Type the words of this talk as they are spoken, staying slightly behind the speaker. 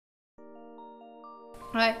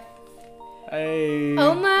Hi. Hey.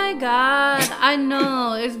 Oh my god. I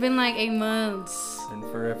know. It's been like 8 months. And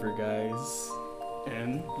forever, guys.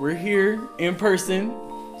 And we're here in person.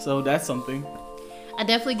 So that's something. I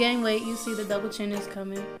definitely gained weight. You see the double chin is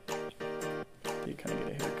coming. You kind of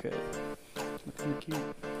get a haircut. Looking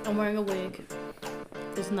cute. I'm wearing a wig.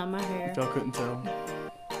 It's not my hair. If y'all couldn't tell.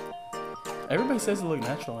 Everybody says it look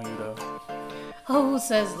natural on you, though. Oh, who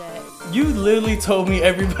says that? You literally told me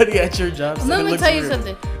everybody at your job said Let it me looks tell you real.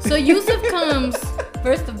 something. So Yusuf comes,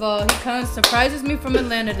 first of all, he comes, surprises me from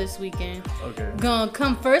Atlanta this weekend. Okay. Gonna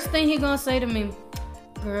come, first thing he gonna say to me,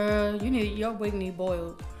 girl, your wig need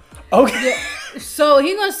boiled. Okay. So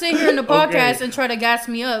he gonna sit here in the podcast Okay. and try to gas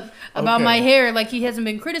me up about my hair, like he hasn't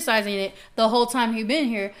been criticizing it the whole time he been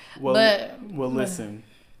here. Well, listen.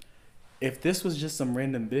 If this was just some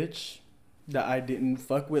random bitch that I didn't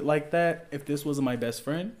fuck with like that, if this wasn't my best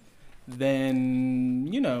friend, then,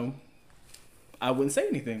 you know, I wouldn't say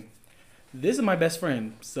anything. This is my best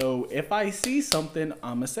friend. So if I see something,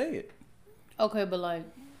 I'ma say it. Okay, but like,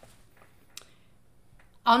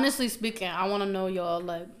 honestly speaking, I want to know y'all,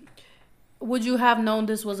 like, would you have known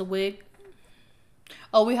this was a wig?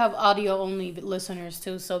 Oh, we have audio only listeners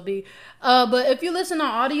too, so but if you listen on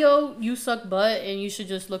audio, you suck butt, and you should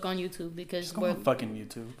just look on YouTube because Just go on fucking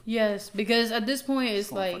YouTube. Yes, because at this point it's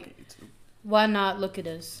Just go on like, fucking YouTube. why not look at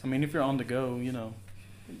us? I mean, if you're on the go, you know,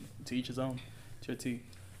 to each his own. It's your tea.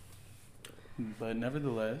 But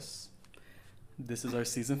nevertheless, this is our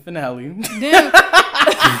season finale. Damn.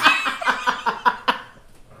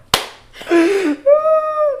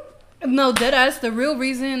 No, deadass. The real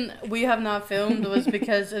reason we have not filmed was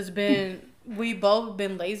because we both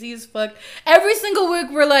been lazy as fuck. Every single week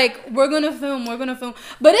we're like, we're gonna film,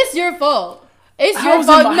 but it's your fault. It's your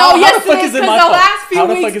fault. How the fuck is it my fault? How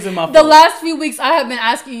the fuck is it my fault? The last few weeks I have been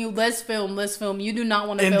asking you, let's film. You do not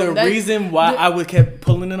want to film. And the reason why I would kept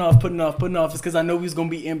putting it off is because I know we was gonna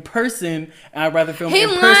be in person, and I'd rather film in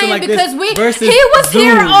person like this versus he was Zoom.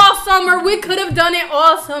 here all summer. We could have done it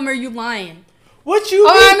all summer. You lying? What you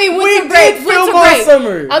mean? I mean, winter break. Did film Winter all break.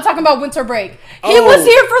 summer. I'm talking about winter break. He Oh. was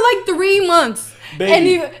here for like 3 months,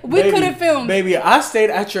 Baby, and we could have filmed. Baby, I stayed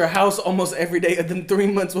at your house almost every day of them 3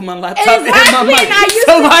 months with my laptop Exactly, and my mic. now you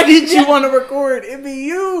So said- why did you want to record? It be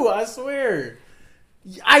you. I swear.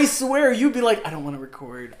 You'd be like, I don't want to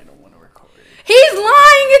record. He's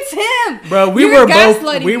lying. It's him, Bro, we You're were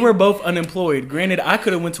gaslighting me. both unemployed. Granted, I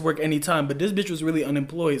could have went to work anytime, but this bitch was really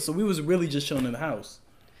unemployed, so we was really just chilling in the house.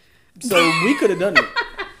 So we could have done it.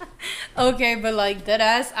 Okay, but like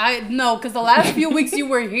deadass, because the last few weeks you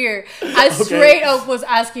were here, I straight up was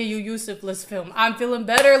asking you, Yusuf, let's film. I'm feeling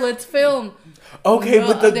better. Let's film. Okay,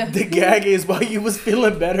 No, but the gag is while you was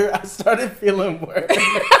feeling better, I started feeling worse.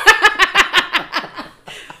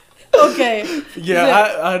 Okay.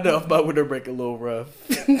 Yeah, I know about winter break a little rough.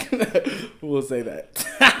 We'll say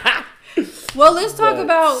that. Well, let's talk But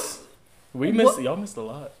about y'all missed a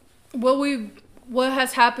lot. what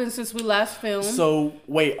has happened since we last filmed. So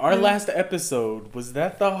wait, our last episode, was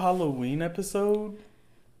that the Halloween episode?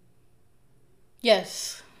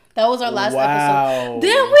 Yes, that was our last Wow. episode.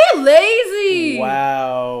 Damn, we're lazy.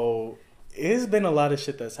 Wow. It's been a lot of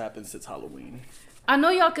shit that's happened since Halloween. I know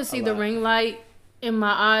y'all can see the ring light in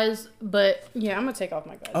my eyes, but yeah, I'm gonna take off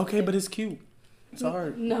my glasses. Okay, but it's cute. It's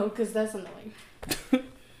hard. No, because that's annoying.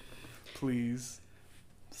 Please.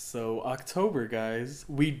 So, October, guys.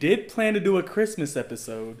 We did plan to do a Christmas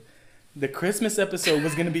episode. The Christmas episode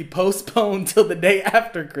was going to be postponed till the day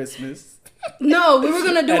after Christmas. No, we were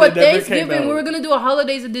gonna do And a it never came Thanksgiving. out. We were gonna do a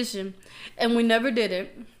holidays edition, and we never did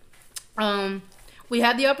it. We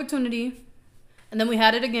had the opportunity, and then we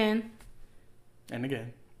had it again, And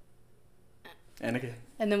again. And again.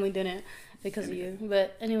 and then we didn't because of you.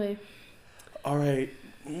 But anyway, All right.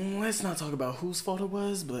 Let's not talk about whose fault it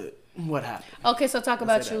was, but what happened. okay. So talk Let's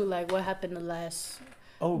about say you. that. Like, what happened the last?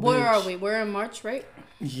 Oh, Where bitch. are we? We're in March, right?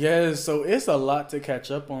 Yes, so it's a lot to catch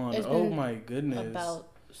up on. It's Oh been my goodness. About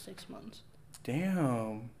 6 months.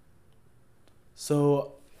 Damn.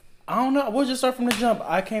 So, I don't know. We'll just start from the jump.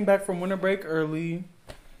 I came back from winter break early.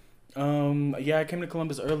 Yeah, I came to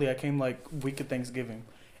Columbus early. I came like week of Thanksgiving.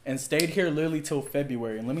 And stayed here literally till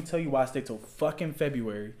February. And let me tell you why I stayed till fucking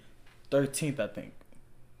February 13th, I think.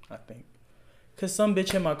 Because some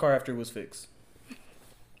bitch hit my car after it was fixed.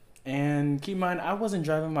 And keep in mind, I wasn't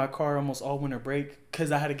driving my car almost all winter break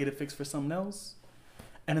because I had to get it fixed for something else.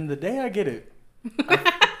 And then the day I get it,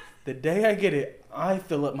 I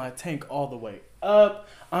fill up my tank all the way up.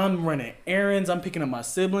 I'm running errands. I'm picking up my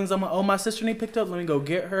siblings. I'm like, oh, my sister need picked up. Let me go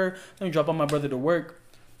get her. Let me drop off my brother to work.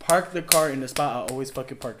 Park the car in the spot I always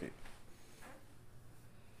fucking park it.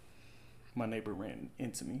 My neighbor ran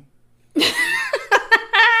into me.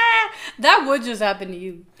 That would just happen to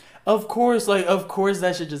you. Of course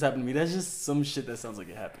that shit just happened to me. That's just some shit that sounds like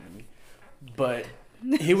it happened to me. But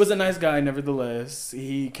he was a nice guy, nevertheless.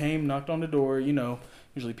 He came, knocked on the door. You know,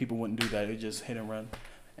 usually people wouldn't do that. They just hit and run.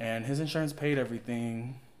 And his insurance paid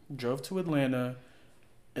everything. Drove to Atlanta.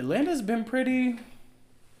 Atlanta's been pretty.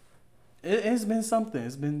 It's been something.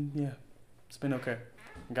 It's been okay.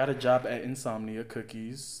 Got a job at Insomnia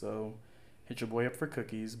Cookies, so hit your boy up for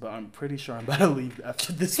cookies. But I'm pretty sure I'm about to leave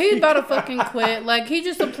after this. He's about to fucking quit. Like, he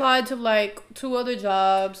just applied to like 2 other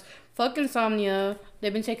jobs. Fuck Insomnia.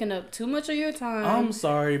 They've been taking up too much of your time. I'm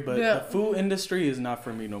sorry, but the food industry is not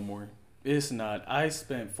for me no more. It's not. I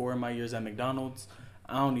spent 4 of my years at McDonald's.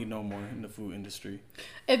 I don't need no more in the food industry.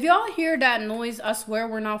 If y'all hear that noise, I swear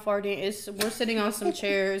we're not farting. We're sitting on some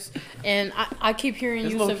chairs, and I keep hearing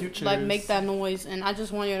you like make that noise, and I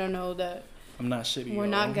just want you to know that I'm not shitty. We're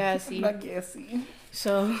not gassy. I'm not gassy.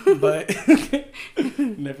 So, but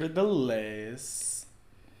nevertheless,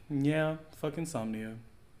 yeah, fucking Insomnia.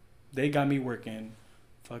 They got me working.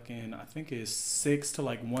 Fucking, I think it's 6 to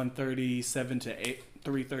like 1:30, 7 to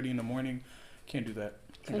 3:30 in the morning. Can't do that.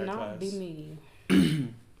 Could not be me.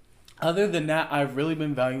 Other than that, I've really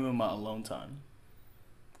been valuing my alone time.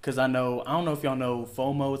 Because I don't know if y'all know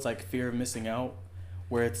FOMO. It's like fear of missing out.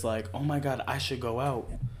 Where it's like, oh my God, I should go out.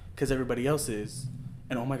 Because everybody else is.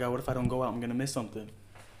 And oh my God, what if I don't go out? I'm going to miss something.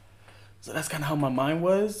 So that's kind of how my mind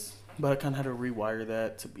was. But I kind of had to rewire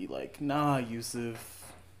that to be like, nah,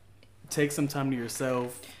 Yusuf. Take some time to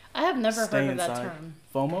yourself. I have never heard of that term.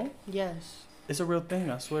 FOMO? Yes. It's a real thing,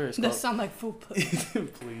 I swear. It's that sound like food pussy.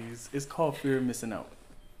 Please. It's called fear of missing out.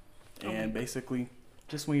 And basically,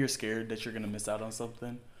 just when you're scared that you're going to miss out on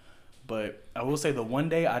something. But I will say the one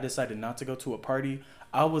day I decided not to go to a party,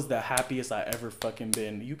 I was the happiest I ever fucking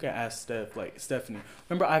been. You can ask Stephanie.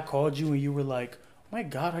 Remember I called you and you were like, oh my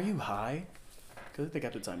God, are you high? Because I think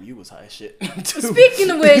at the time you was high as shit. Speaking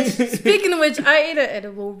of which, I ate an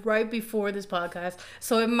edible right before this podcast.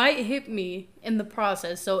 So it might hit me in the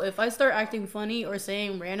process. So if I start acting funny or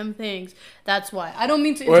saying random things, that's why. I don't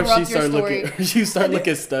mean to interrupt your story. You start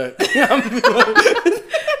looking stuck.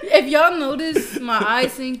 If y'all notice my eye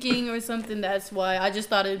sinking or something, that's why. I just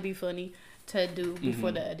thought it'd be funny to do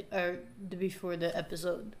before before the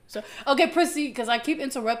episode. So, okay, proceed, because I keep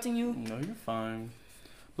interrupting you. No, you're fine.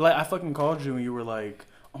 Like, I fucking called you and you were like,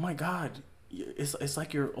 oh my God, it's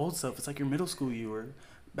like your old self. It's like your middle school you were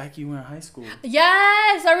back you were in high school.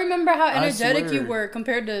 Yes, I remember how energetic you were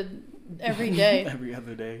compared to every day. Every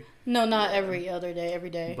other day. No, not every other day, every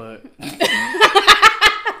day. But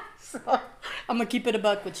so, I'm going to keep it a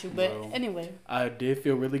buck with you, but anyway. I did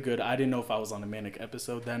feel really good. I didn't know if I was on a manic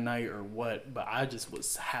episode that night or what, but I just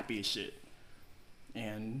was happy as shit.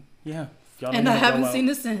 And yeah. Y'all and I haven't seen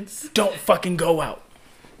it since. Don't fucking go out.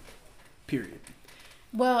 Period.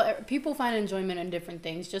 Well, people find enjoyment in different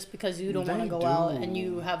things. Just because you don't want to go out and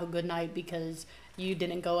you have a good night because you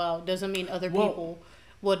didn't go out doesn't mean other people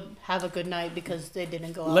would have a good night because they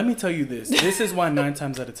didn't go out. Let me tell you this. This is why 9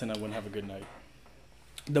 times out of 10 I wouldn't have a good night.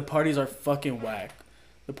 The parties are fucking whack.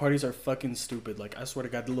 The parties are fucking stupid. Like, I swear to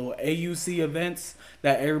God, the little AUC events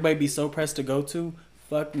that everybody be so pressed to go to,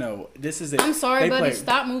 fuck no. This is it. I'm sorry, buddy.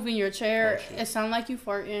 Stop moving your chair. It sounds like you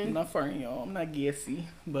farting. I'm not farting, y'all. I'm not gassy.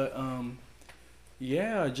 But,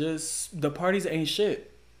 yeah, just the parties ain't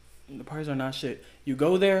shit. The parties are not shit. You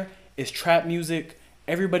go there, it's trap music.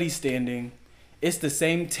 Everybody's standing. It's the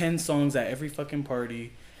same 10 songs at every fucking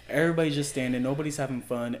party. Everybody's just standing. Nobody's having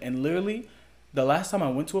fun. And literally, the last time I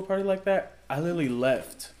went to a party like that, I literally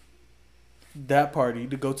left that party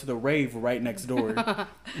to go to the rave right next door.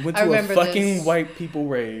 Went to a fucking white people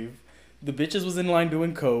rave. The bitches was in line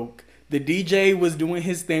doing coke. The DJ was doing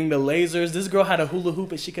his thing, the lasers. This girl had a hula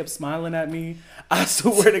hoop and she kept smiling at me. I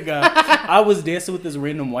swear to God. I was dancing with this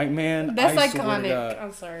random white man. That's iconic.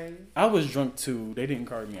 I'm sorry. I was drunk too. They didn't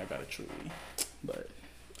card me. I got a truly. But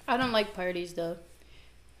I don't like parties though.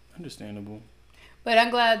 Understandable. But I'm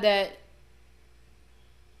glad that...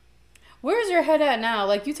 Where's your head at now?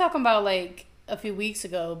 Like, you talking about, like, a few weeks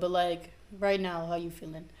ago, but, like, right now, how you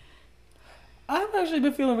feeling? I've actually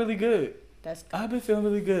been feeling really good. That's good. I've been feeling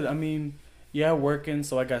really good. I mean, yeah, working,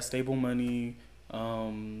 so I got stable money,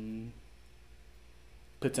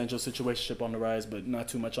 potential situationship on the rise, but not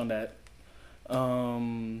too much on that.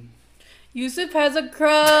 Yusuf has a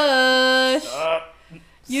crush. Stop.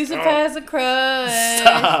 Yusuf has a crush.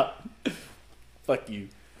 Stop. Fuck you.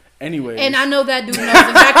 Anyways. And I know that dude knows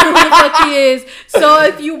exactly who the fuck he is. So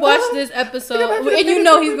if you watch this episode, and you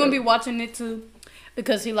know he's going to be watching it too,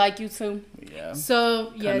 because he like you too. Yeah.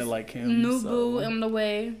 So, yes. Kind of like him. New boo on the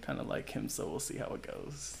way. Kind of like him, so we'll see how it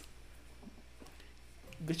goes.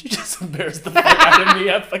 Bitch, you just... embarrassed the fuck out of me.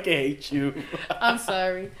 I fucking hate you. I'm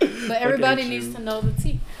sorry, but everybody needs to know the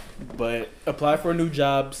tea. But apply for a new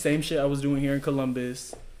job. Same shit I was doing here in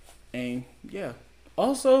Columbus. And yeah.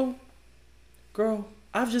 Also, girl,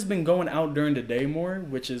 I've just been going out during the day more,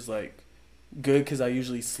 which is like good because I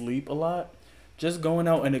usually sleep a lot. Just going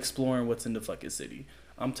out and exploring what's in the fucking city.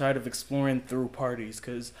 I'm tired of exploring through parties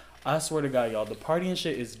because I swear to God, y'all, the partying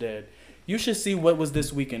shit is dead. You should see what was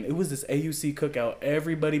this weekend. It was this AUC cookout.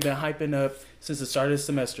 Everybody been hyping up since the start of the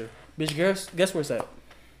semester. Bitch, guess where it's at?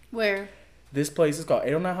 Where? This place is called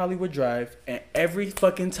 809 Hollywood Drive, and every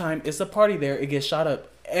fucking time it's a party there, it gets shot up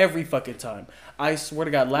every fucking time. I swear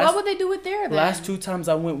to God. Why would they do it there then? Last 2 times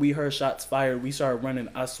I went, we heard shots fired. We started running.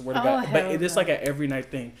 I swear to God. But it's like an every night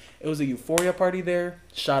thing. It was a Euphoria party there,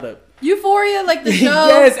 shot up. Euphoria, like the show?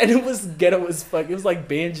 Yes, and it was ghetto as fuck. It was like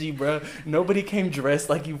Banji, bro. Nobody came dressed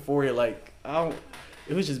like Euphoria. Like,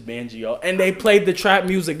 it was just Banji, y'all. And they played the trap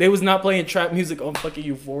music. They was not playing trap music on fucking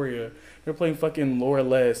Euphoria. They're playing fucking Laura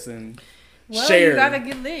Les and Cher. You gotta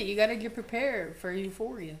get lit. You gotta get prepared for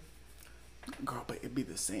Euphoria. Girl, but it'd be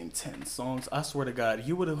the same 10 songs. I swear to God,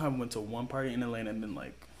 you would have went to one party in Atlanta and been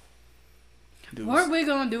like, dude. Weren't we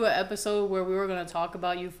gonna do an episode where we were gonna talk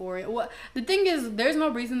about Euphoria? Well, the thing is, there's no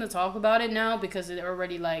reason to talk about it now because it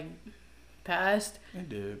already like passed. It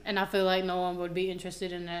did. And I feel like no one would be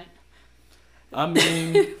interested in that. I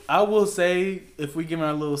mean, I will say, if we give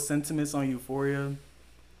our little sentiments on Euphoria,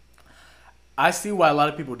 I see why a lot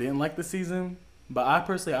of people didn't like the season, but I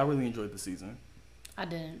really enjoyed the season. I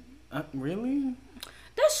didn't. Really?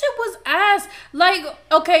 That shit was ass. Like,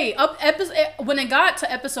 okay, when it got to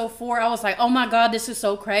episode 4, I was like, oh my God, this is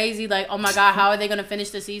so crazy. Like, oh my God, how are they going to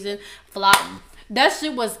finish the season? Flop. That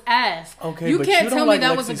shit was ass. Okay, you but can't you don't tell like me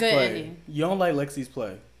that Lexi's was a good play. ending. You don't like Lexi's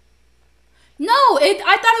play. No,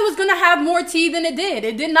 I thought it was going to have more tea than it did.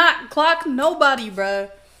 It did not clock nobody,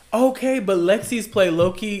 bruh. Okay, but Lexi's play,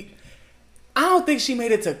 low-key, I don't think she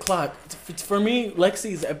made it to clock. For me,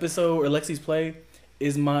 Lexi's episode or Lexi's play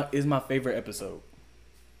is my favorite episode.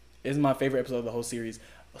 It's my favorite episode of the whole series.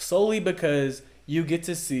 Solely because you get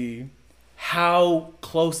to see how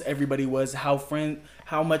close everybody was,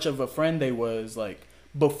 how much of a friend they was, like,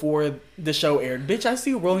 before the show aired. Bitch, I see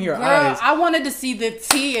you rolling your eyes. I wanted to see the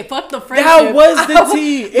tea. Fuck the friendship. That was the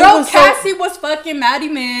tea. Cassie was fucking Maddie,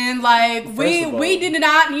 man. Like, we did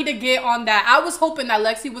not need to get on that. I was hoping that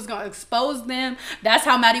Lexi was going to expose them. That's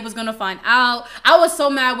how Maddie was going to find out. I was so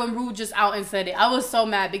mad when Rue just out and said it. I was so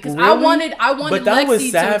mad because really? I wanted But that Lexi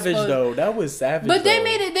was savage, to though. That was savage, But they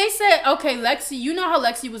made it. They said, okay, Lexi, you know how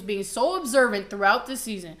Lexi was being so observant throughout the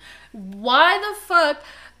season. Why the fuck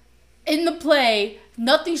in the play,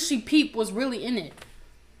 nothing she peeped was really in it?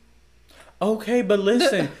 Okay, but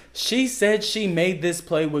listen, she said she made this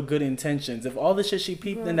play with good intentions. If all the shit she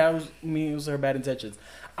peeped, then that was her bad intentions.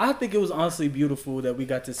 I think it was honestly beautiful that we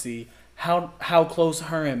got to see how close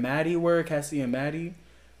her and Maddie were, Cassie and Maddie.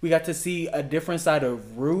 We got to see a different side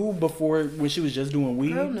of Rue before when she was just doing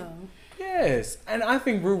weed. I don't know. Yes, and I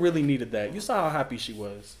think Rue really needed that. You saw how happy she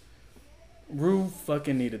was. Rue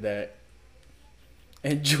fucking needed that.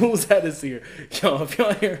 And Jules had to see her. Y'all, if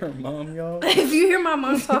y'all hear her mom, y'all. If you hear my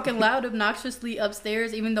mom talking loud, obnoxiously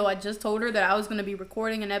upstairs, even though I just told her that I was going to be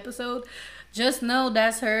recording an episode, just know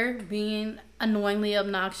that's her being annoyingly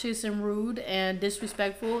obnoxious and rude and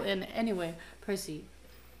disrespectful. And anyway, proceed.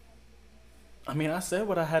 I mean, I said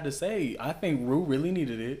what I had to say. I think Rue really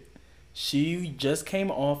needed it. She just came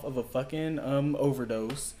off of a fucking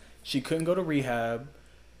overdose. She couldn't go to rehab.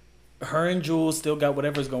 Her and Jules still got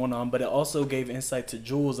whatever's going on, but it also gave insight to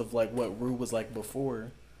Jules of like what Rue was like before.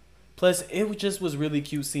 Plus, it just was really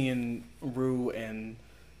cute seeing Rue and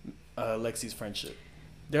Lexi's friendship.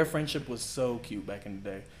 Their friendship was so cute back in the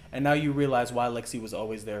day. And now you realize why Lexi was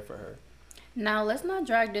always there for her. Now, let's not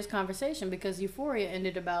drag this conversation because Euphoria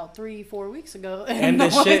ended about 3-4 weeks ago. And the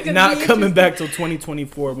shit not coming back till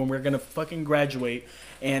 2024 when we're going to fucking graduate.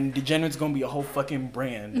 And Degenerate's going to be a whole fucking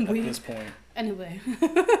brand at this point. Anyway.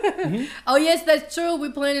 Mm-hmm. Oh, yes, that's true.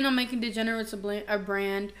 We're planning on making Degenerates a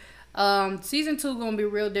brand. Season 2 going to be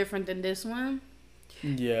real different than this one.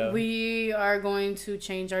 Yeah. We are going to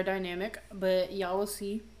change our dynamic, but y'all will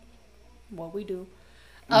see what we do.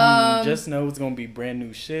 Just know it's going to be brand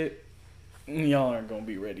new shit. Y'all aren't going to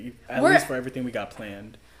be ready. At least for everything we got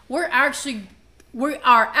planned. We are actually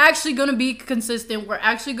going to be consistent. We're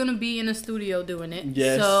actually going to be in a studio doing it.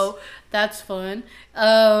 Yes. So that's fun.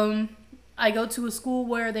 I go to a school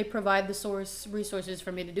where they provide the resources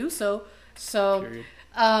for me to do so. So, period.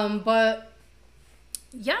 But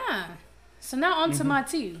yeah. So now on to my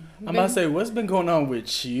tea. I'm about to say, what's been going on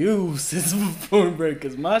with you since before break?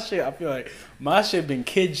 Because my shit, I feel like my shit been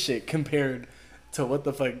kid shit compared So what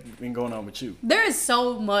the fuck been going on with you? There is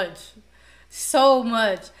so much. So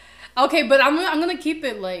much. Okay, but I'm gonna keep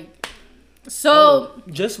it like... So... Oh,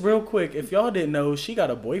 just real quick, if y'all didn't know, she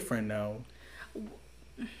got a boyfriend now.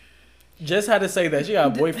 Just had to say that. She got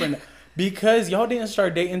a boyfriend. Because y'all didn't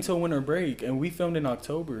start dating until winter break. And we filmed in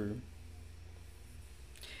October.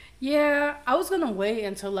 Yeah, I was gonna wait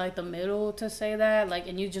until like the middle to say that, like,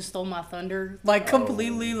 and you just stole my thunder, like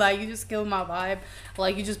completely, like you just killed my vibe,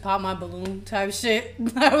 like you just popped my balloon type shit.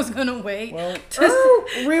 I was gonna wait. Well,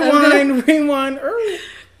 rewind.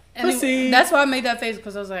 Proceed. That's why I made that face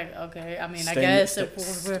because I was like, okay, I mean, I guess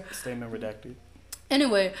statement redacted.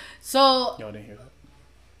 Anyway, so y'all didn't hear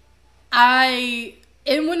that.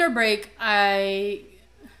 In winter break, well,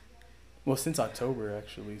 since October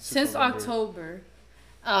actually. Since October.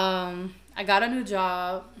 I got a new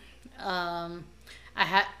job. I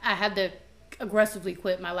had to aggressively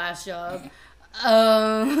quit my last job.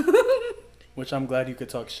 Which I'm glad you could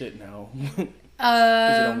talk shit now. Because you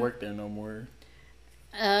don't work there no more.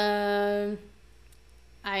 I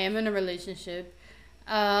am in a relationship.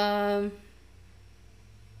 That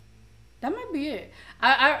might be it.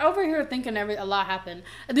 I over here thinking a lot happened.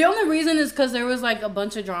 The only reason is because there was like a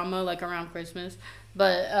bunch of drama like around Christmas.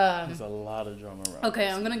 But there's a lot of drama around. Okay,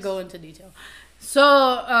 Christmas. I'm gonna go into detail. So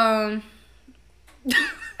I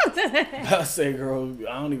say, girl,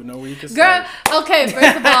 I don't even know where you can start. Girl, okay,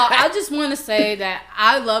 first of all, I just want to say that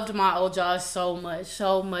I loved my old job so much.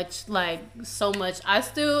 I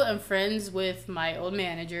still am friends with my old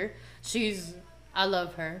manager. I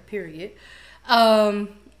love her, period. But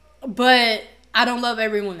I don't love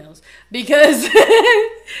everyone else because,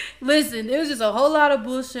 listen, it was just a whole lot of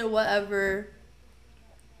bullshit, whatever.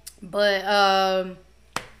 But I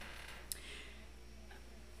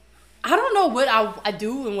don't know what I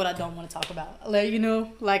do and what I don't want to talk about. Like, you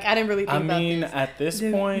know, like I didn't really think about this. I mean, at this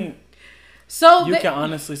point, so you can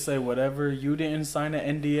honestly say whatever. You didn't sign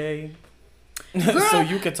an NDA. Girl, so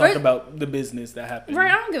you can talk about the business that happened.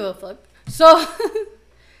 Right, I don't give a fuck. So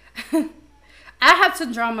I had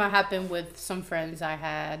some drama happen with some friends I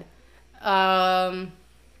had. I'm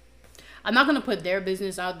not going to put their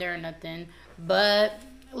business out there or nothing, but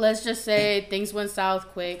let's just say things went south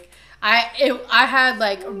quick. I had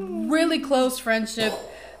like a really close friendship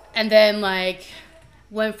and then like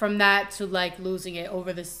went from that to like losing it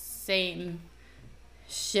over the same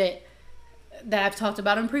shit that I've talked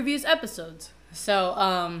about in previous episodes.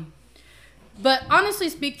 So, but honestly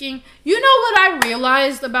speaking, you know what I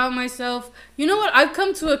realized about myself? You know what? I've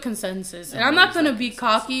come to a consensus. And I'm not going to be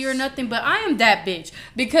cocky or nothing, but I am that bitch.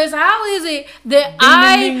 Because how is it that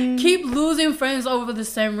I keep losing friends over the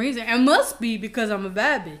same reason? It must be because I'm a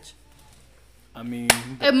bad bitch. I mean,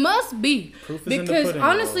 it must be. Proof is because in the pudding,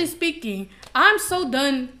 honestly speaking, I'm so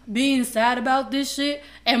done being sad about this shit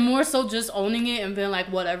and more so just owning it and being like,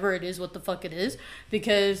 whatever it is, what the fuck it is.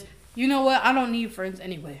 Because you know what? I don't need friends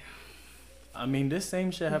anyway. I mean, this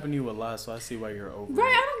same shit happened to you a lot, so I see why you're over it.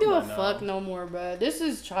 Right, I don't give a fuck no more, bro. This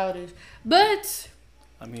is childish. But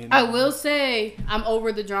I mean, I will say I'm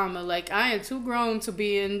over the drama. Like, I am too grown to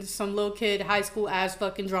be in some little kid high school ass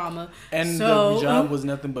fucking drama. And the job was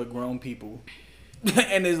nothing but grown people.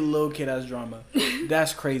 And this little kid ass drama.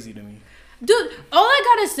 That's crazy to me. Dude, all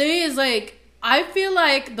I gotta say is, like, I feel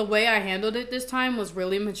like the way I handled it this time was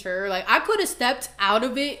really mature. Like, I could have stepped out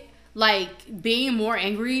of it, like, being more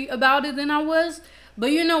angry about it than I was.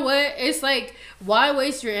 But you know what? It's like, why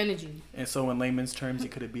waste your energy? And so in layman's terms, you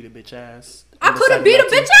could have beat a bitch ass. I could have beat a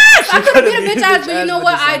bitch ass. I could have beat a bitch ass. But you know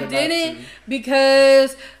what? I didn't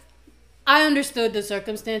because I understood the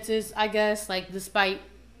circumstances, I guess. Like, despite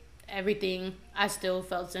everything, I still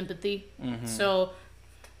felt sympathy. Mm-hmm. So,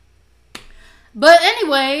 but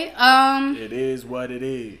anyway, it is what it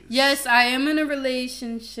is. Yes, I am in a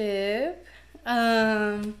relationship.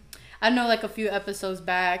 I know, like, a few episodes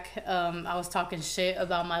back, I was talking shit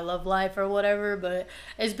about my love life or whatever, but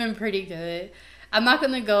it's been pretty good. I'm not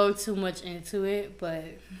going to go too much into it, but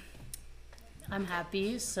I'm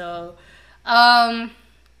happy. So,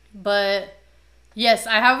 but yes,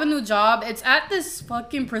 I have a new job. It's at this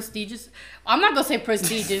fucking prestigious... I'm not going to say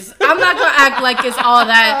prestigious. I'm not going to act like it's all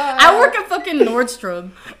that. I work at fucking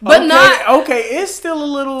Nordstrom. But Okay, it's still a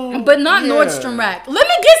little... But not Nordstrom Rack. Let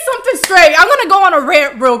me get something straight. I'm going to go on a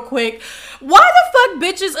rant real quick. Why the fuck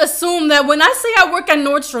bitches assume that when I say I work at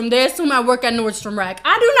Nordstrom, they assume I work at Nordstrom Rack?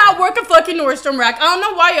 I do not work at fucking Nordstrom Rack. I don't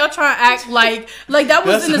know why y'all trying to act like that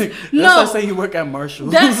was in this. No. That's like say you work at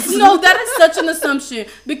Marshalls. That is such an assumption.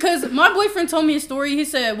 Because my boyfriend told me a story. He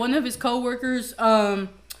said one of his coworkers,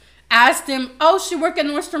 asked him, "Oh, she work at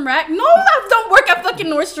Nordstrom Rack?" No, I don't work at fucking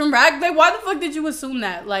Nordstrom Rack. Like, why the fuck did you assume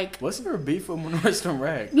that? Like, what's your beef with Nordstrom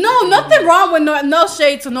Rack? No, nothing wrong with no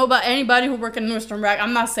shade to nobody, anybody who work at Nordstrom Rack.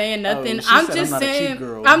 I'm not saying nothing. I'm just saying.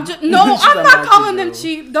 I'm not calling them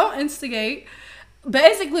cheap. Don't instigate.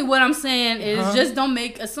 Basically, what I'm saying is just don't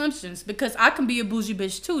make assumptions, because I can be a bougie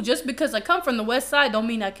bitch too. Just because I come from the West Side don't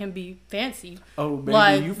mean I can be fancy. Oh, baby,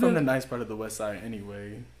 like, you from the nice part of the West Side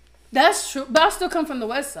anyway. That's true, but I still come from the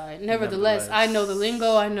West Side. Nevertheless, I know the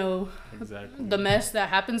lingo. I know the mess that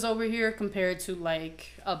happens over here compared to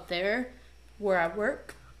like up there where I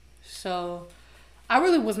work. So I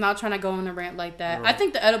really was not trying to go on a rant like that. Right. I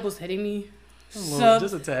think the edible's hitting me.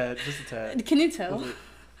 Just a tad. Can you tell?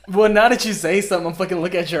 Well, now that you say something, I'm fucking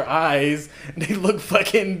look at your eyes. They look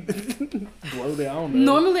fucking bloated. I don't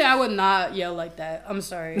know. Normally, I would not yell like that. I'm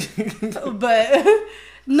sorry, but.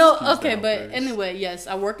 No, okay, but anyway, yes,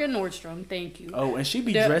 I work at Nordstrom. Thank you. Oh, and she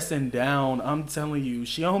be dressing down. I'm telling you,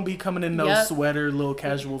 she don't be coming in no sweater, little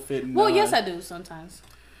casual fitting. Well, yes, I do sometimes.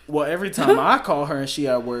 Well, every time I call her and she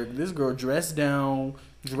at work, this girl dressed down,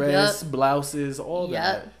 blouses, all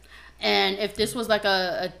that. And if this was like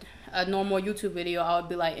a normal YouTube video, I would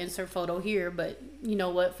be like, insert photo here. But you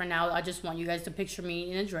know what? For now, I just want you guys to picture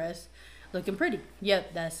me in a dress, looking pretty.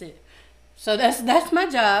 Yep, that's it. So that's my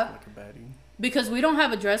job. Like a baddie. Because we don't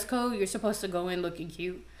have a dress code, you're supposed to go in looking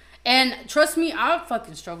cute. And trust me, I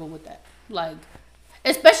fucking struggle with that. Like,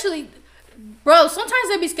 especially, bro, sometimes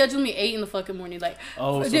they be scheduling me 8 in the fucking morning. Like,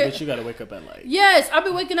 oh, so bitch, you gotta wake up at like. Yes, I'll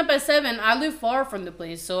be waking up at 7. I live far from the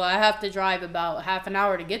place, so I have to drive about half an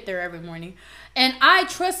hour to get there every morning. And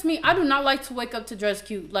trust me, I do not like to wake up to dress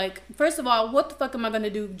cute. Like, first of all, what the fuck am I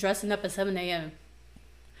gonna do dressing up at 7 a.m.?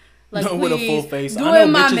 Like, no, with a full face. Doing I know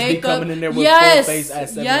my bitches makeup. Be coming in there with full face at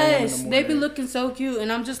 7 a.m. in the morning. They be looking so cute, and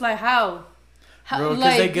I'm just like, how? Bro,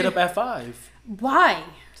 because they get up at 5. Why?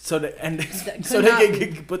 So they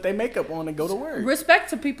can put their makeup on and go to work.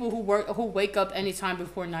 Respect to people who wake up anytime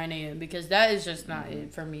before 9 a.m. because that is just not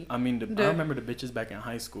it for me. I mean, I remember the bitches back in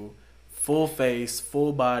high school. Full face,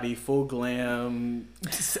 full body, full glam,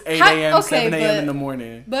 8 a.m., 7 a.m. in the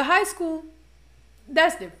morning. But high school,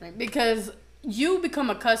 that's different because you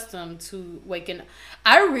become accustomed to waking up.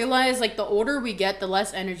 I realize, like, the older we get, the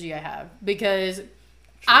less energy I have. Because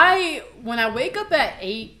when I wake up at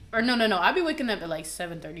 8, or no, I'll be waking up at, like,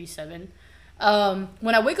 7:37.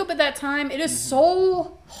 When I wake up at that time, it is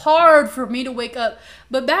so hard for me to wake up.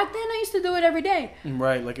 But back then, I used to do it every day.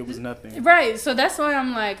 Right, like it was nothing. Right, so that's why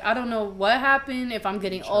I'm like, I don't know what happened, if I'm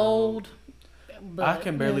getting old. But, I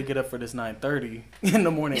can barely get up for this 9:30 in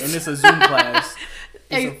the morning, and it's a Zoom class.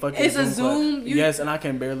 It's a Zoom. Yes, and I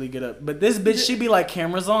can barely get up. But this bitch, she be like,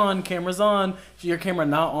 cameras on. Your camera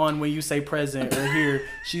not on when you say present or here.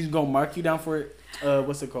 She's gonna mark you down for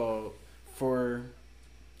what's it called?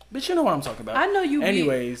 Bitch, you know what I'm talking about. I know you.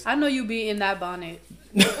 Anyways, I know you be in that bonnet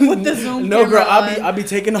with the Zoom. No, girl, I'll be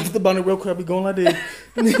taking off the bonnet real quick. I'll be going like this,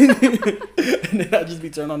 and then I'll just be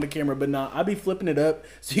turning on the camera. But nah, I'll be flipping it up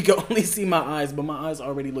so you can only see my eyes. But my eyes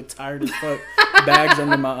already look tired as fuck. Bags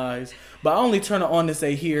under my eyes. But I only turn it on to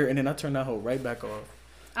say here, and then I turn that whole right back off.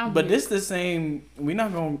 But this the same.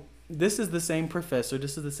 This is the same professor.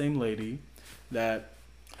 This is the same lady that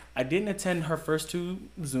I didn't attend her first 2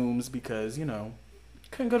 Zooms because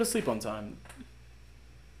couldn't go to sleep on time.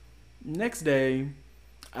 Next day,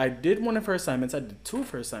 I did one of her assignments. I did 2 of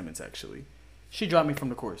her assignments actually. She dropped me from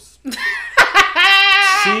the course.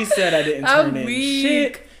 She said I didn't turn in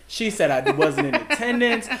shit. She said I wasn't in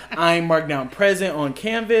attendance. I ain't marked down present on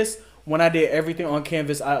Canvas. When I did everything on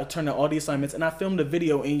Canvas, I turned in all the assignments, and I filmed a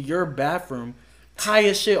video in your bathroom, high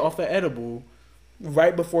as shit off of edible,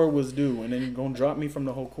 right before it was due, and then you're gonna drop me from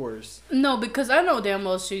the whole course. No, because I know damn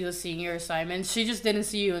well she was seeing your assignments. She just didn't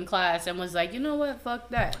see you in class and was like, you know what, fuck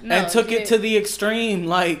that. No, and took it to the extreme,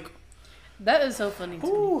 like. That is so funny to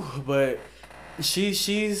me. But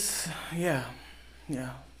she's yeah.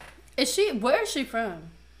 Where is she from?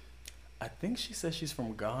 I think she says she's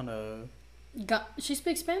from Ghana. She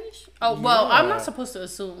speaks Spanish? Oh, well, I'm not supposed to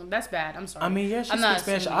assume. That's bad. I'm sorry. I mean, yeah, she speaks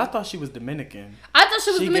Spanish. I thought she was Dominican. I thought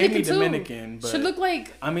she was Dominican, too. She gave me Dominican, but... She looked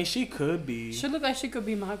like... I mean, she could be. She looked like she could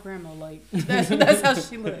be my grandma. Like, that's how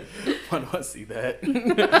she looked. Why do I see that?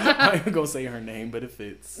 I ain't gonna say her name, but it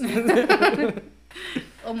fits.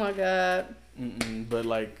 Oh, my God. But,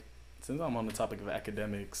 like, since I'm on the topic of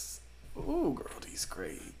academics... Ooh, girl, these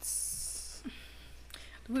grades.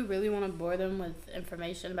 Do we really want to bore them with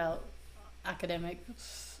information about...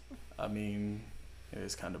 academics? I mean, it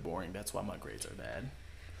is kind of boring. That's why my grades are bad.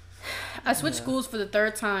 I switched schools for the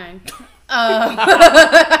 3rd time.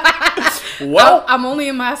 Well, I'm only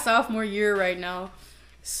in my sophomore year right now.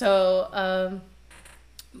 So,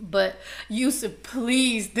 But Yusuf,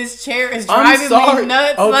 please, this chair is driving me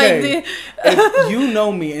nuts. Okay. Like, If you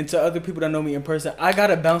know me, and to other people that know me in person, I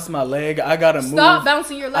gotta bounce my leg. I gotta move. Stop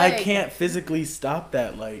bouncing your leg. I can't physically stop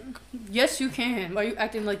that. Like, yes, you can. Why are you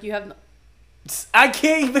acting like you have? I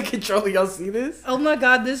can't even control it. Y'all see this? Oh my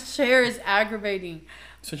god, this chair is aggravating.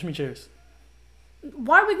 Switch me chairs.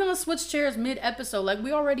 Why are we gonna switch chairs mid-episode? Like,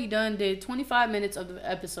 we already did 25 minutes of the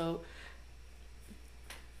episode.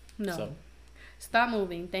 No. So. Stop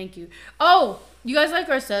moving. Thank you. Oh, you guys like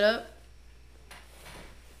our setup?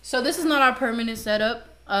 So this is not our permanent setup.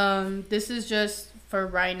 This is just for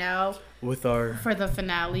right now. With our... For the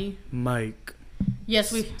finale. Mic.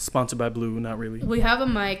 Yes, we... Sponsored by Blue, not really. We have a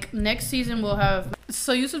mic. Next season we'll have...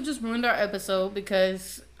 So Yusuf just ruined our episode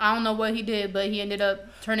because I don't know what he did, but he ended up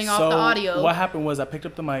turning off the audio. What happened was I picked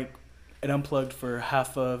up the mic and unplugged for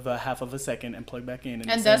half of a second and plugged back in.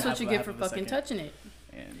 And that's what you get for fucking touching it.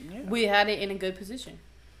 And yeah. We had it in a good position.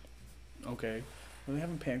 Okay. Are we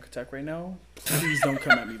having panic attack right now? Please don't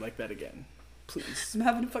come at me like that again. Please. I'm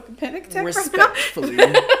having a fucking panic attack Respectfully.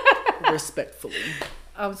 Respectfully.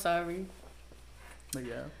 I'm sorry. But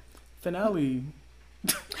yeah. Finale.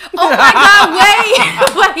 Oh my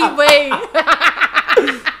god, wait.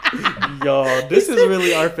 Y'all, this is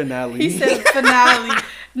really our finale. He said finale.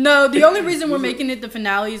 No, the only reason we're making it the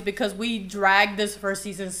finale is because we dragged this first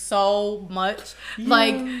season so much. Yeah.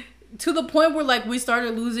 Like, to the point where, like, we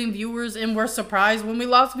started losing viewers and we're surprised when we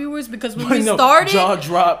lost viewers because when we started... Jaw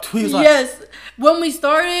dropped. Yes. When we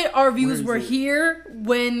started, our views were here.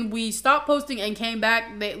 When we stopped posting and came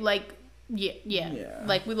back, they, like... Yeah.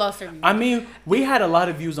 Like, we lost our views. I mean, we had a lot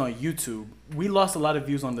of views on YouTube. We lost a lot of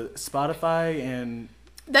views on the Spotify and...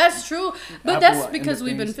 That's true, but Apple, that's because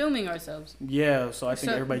we've been filming ourselves. Yeah, so I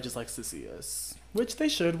think everybody just likes to see us, which they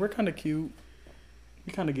should. We're kind of cute.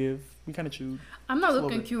 We kind of give. We kind of chew. I'm not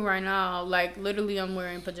looking cute right now. Like, literally, I'm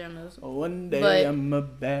wearing pajamas. One day I'm a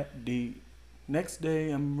baddie. Next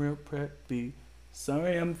day I'm real preppy.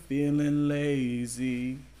 Sorry, I'm feeling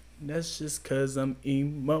lazy. That's just 'cause I'm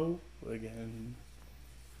emo again.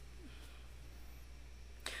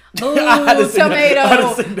 Boo,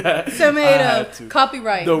 tomato.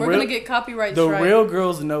 Copyright. We're going to get copyright strike. The real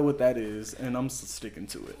girls know what that is, and I'm sticking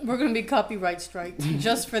to it. We're going to be copyright strike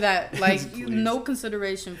just for that. Like, no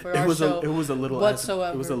consideration for our show it was a little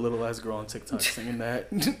whatsoever. It was a little ass girl on TikTok singing that.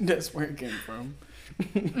 That's where it came from.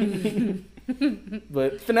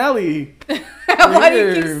 But finale. Why do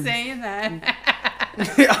you keep saying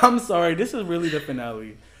that? I'm sorry. This is really the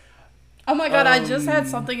finale. Oh my god, I just had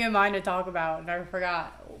something in mind to talk about and I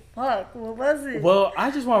forgot. Fuck, what was it? Well,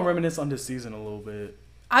 I just want to reminisce on this season a little bit.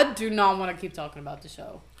 I do not want to keep talking about the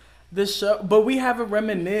show. But we haven't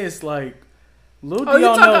reminisced, like, you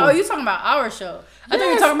talking about our show? Yes. I thought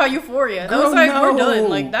you were talking about Euphoria. Girl, I was like, no. We're done.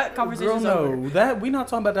 Like, that conversation's over. We not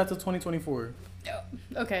talking about that till 2024.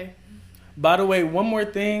 Okay. By the way, one more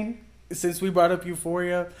thing, since we brought up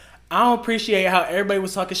Euphoria, I don't appreciate how everybody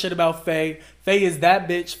was talking shit about Faye. Faye is that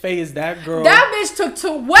bitch. Faye is that girl. That bitch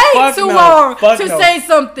took way too long to say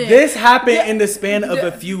something. This happened in the span of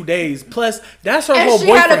a few days. Plus, that's her whole boyfriend.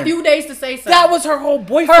 And she had a few days to say something. That was her whole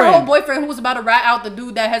boyfriend. Her whole boyfriend who was about to rat out the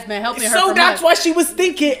dude that has been helping her. So that's why she was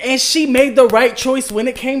thinking, and she made the right choice when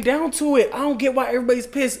it came down to it. I don't get why everybody's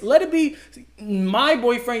pissed. Let it be my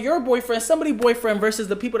boyfriend, your boyfriend, somebody's boyfriend versus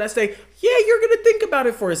the people that say, yeah, you're going to think about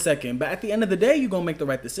it for a second. But at the end of the day, you're going to make the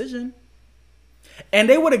right decision. And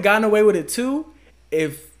they would have gotten away with it too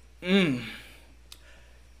if... let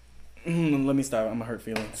me stop. I'm going to hurt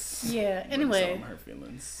feelings. Yeah, anyway. I'm going to hurt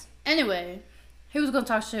feelings. Anyway, he was going to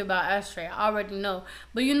talk shit about Ashtray. I already know.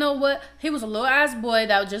 But you know what? He was a little ass boy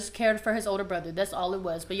that just cared for his older brother. That's all it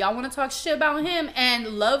was. But y'all want to talk shit about him and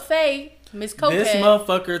love Faye, Miss Cokehead. This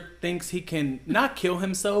motherfucker thinks he can not kill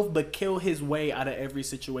himself, but kill his way out of every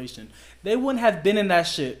situation. They wouldn't have been in that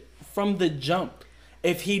shit from the jump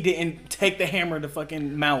if he didn't take the hammer to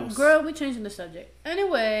fucking mouse. Girl, we changing the subject.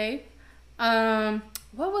 Anyway,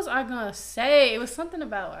 what was I gonna say? It was something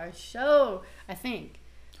about our show, I think.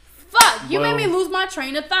 Fuck, you made me lose my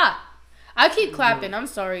train of thought. I keep clapping. I'm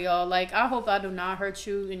sorry, y'all. Like, I hope I do not hurt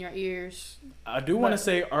you in your ears. I do want to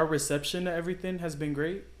say our reception to everything has been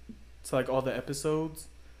great. To, like, all the episodes.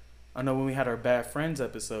 I know when we had our Bad Friends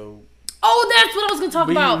episode. Oh, that's what I was going to talk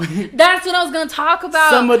about. That's what I was going to talk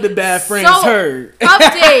about. Some of the bad friends heard.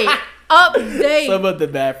 Update. Some of the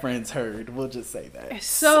bad friends heard. We'll just say that.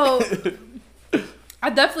 So, I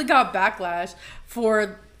definitely got backlash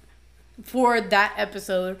for that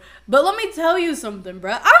episode. But let me tell you something,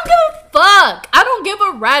 bro. I don't give a fuck. I don't give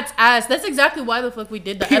a rat's ass. That's exactly why the fuck we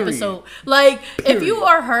did the episode. Like, if you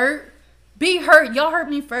are hurt, Be hurt. Y'all hurt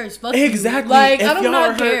me first. Fuck Exactly. You. Like, if I do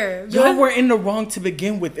not care. Y'all were in the wrong to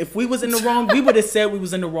begin with. If we was in the wrong, we would have said we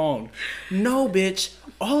was in the wrong. No, bitch.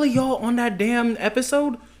 All of y'all on that damn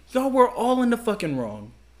episode, y'all were all in the fucking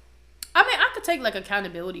wrong. I mean, I could take like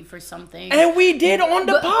accountability for something. And we did on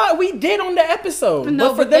the pod. We did on the episode. No,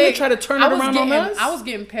 but for them to try to turn it around on us. I was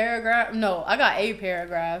getting paragraph. No, I got a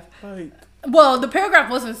paragraph. Like, well, the paragraph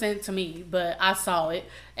wasn't sent to me, but I saw it.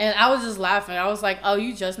 And I was just laughing. I was like, oh,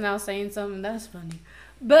 you just now saying something? That's funny.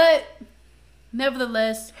 But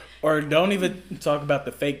nevertheless. Or don't even talk about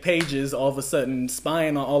the fake pages all of a sudden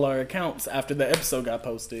spying on all our accounts after the episode got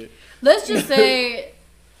posted. Let's just say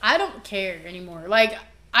I don't care anymore. Like,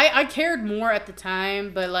 I cared more at the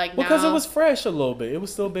time, but like now. Because it was fresh a little bit. It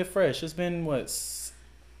was still a bit fresh. It's been, what,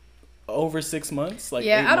 over 6 months? Like,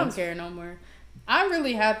 yeah, 8 I months? don't care no more. I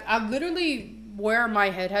really have. I literally, where my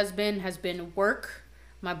head has been work,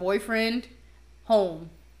 my boyfriend, home.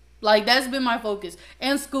 Like, that's been my focus.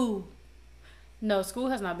 And school. No, school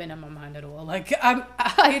has not been in my mind at all. Like,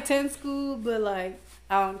 I attend school, but like,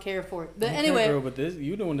 I don't care for it. But Okay, anyway. girl, but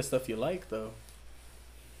you doing the stuff you like, though.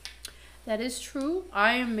 That is true.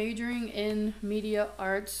 I am majoring in media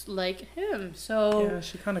arts like him. So Yeah,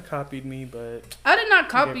 she kind of copied me, but I did not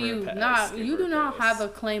copy Give her a you. pass. Nah, Give you her do a not pass. have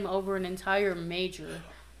a claim over an entire major.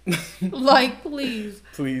 Like, please.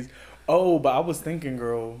 please. Oh, but I was thinking,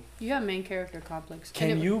 girl, You have main character complex.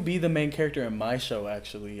 can And you be the main character in my show,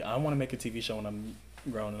 actually? I want to make a TV show when I'm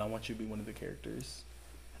grown, and I want you to be one of the characters.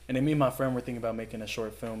 And then me and my friend were thinking about making a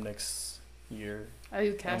short film next year. Are you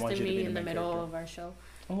I want casting you to be me the in the main middle character. of our show?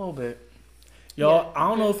 A little bit. Y'all, Yeah. I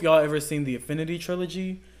don't know if y'all ever seen the Affinity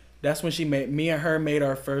trilogy. That's when me and her made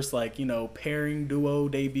our first, like, you know, pairing duo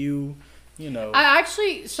debut, you know. I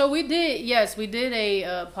actually, so we did we did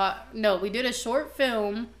a short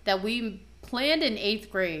film that we planned in 8th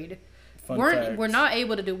grade. Fun We're fact. not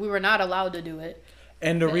able to do. We were not allowed to do it.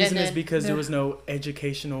 And the reason is then- because there was no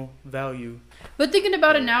educational value. But thinking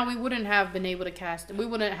about it now, we wouldn't have been able to cast it. We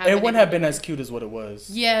wouldn't have. It been wouldn't able have to been do as it. cute as what it was.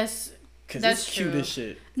 Yes, Because that's it's cute true. as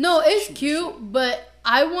shit. No, it's Shoot, cute, but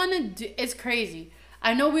I want to do. It's crazy.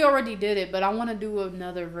 I know we already did it, but I want to do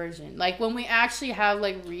another version. Like when we actually have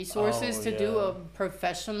like resources Oh, to do yeah. a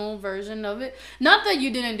professional version of it. Not that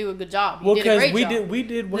you didn't do a good job. You Well, did a because great job. we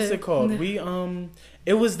did what's it called? We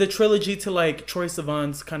it was the trilogy to like Troye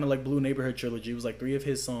Sivan's kind of like Blue Neighborhood trilogy. It was like 3 of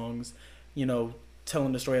his songs, you know,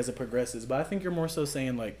 telling the story as it progresses. But I think you're more so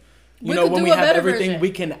saying like, you We know, could when do we a have better everything, version. we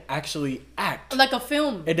can actually act. Like a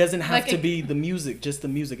film. It doesn't have like to a- be the music, just the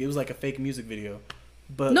music. It was like a fake music video,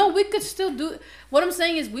 but No, we could still do. What I'm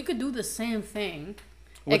saying is, we could do the same thing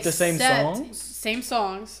with the same except- songs. Same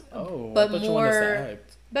songs. Oh, I but thought you wanted us to more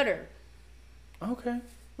act. better. Okay.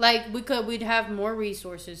 Like we'd have more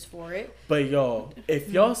resources for it. But y'all, if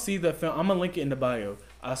y'all see the film, I'm gonna link it in the bio.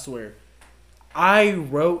 I swear. I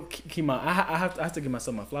wrote Kima. I have to give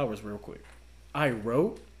myself my flowers real quick. I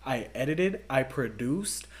wrote, I edited, I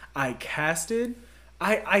produced, I casted,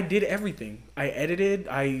 I did everything. I edited,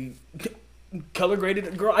 I color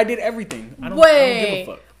graded. Girl, I did everything. I don't give a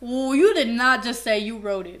fuck. Well, you did not just say you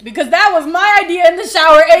wrote it, because that was my idea in the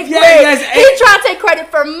shower 8th grade. Yes, He tried to take credit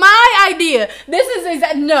for my idea. This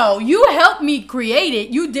is no. You helped me create it.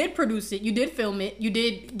 You did produce it. You did film it. You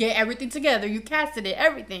did get everything together. You casted it.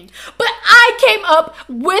 Everything. But I came up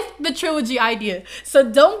with the trilogy idea. So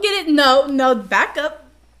don't get it. No. Back up.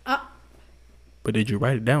 But did you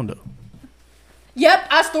write it down though? Yep,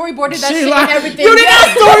 I storyboarded that She shit lied. and everything. You did not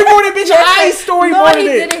Yes. storyboard it, bitch. I storyboarded No, he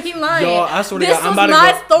it. didn't. He lying. Y'all, I swear to This God, I'm was about to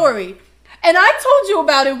my go- story. And I told you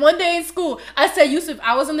about it one day in school. I said, Yusuf,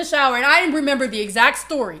 I was in the shower and I didn't remember the exact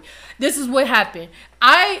story. This is what happened.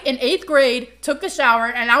 I, in 8th grade, took a shower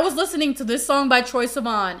and I was listening to this song by Troye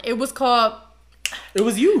Sivan. It was called It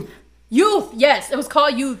was you. Youth. Yes, it was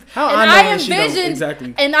called Youth. How and I know that she don't- envisioned,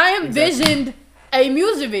 exactly. And I envisioned a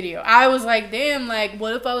music video. I was like, damn, like,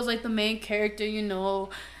 what if I was like the main character, you know,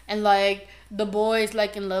 and like the boys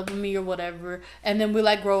like in love with me or whatever, and then we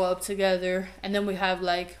like grow up together, and then we have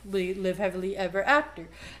like we live happily ever after.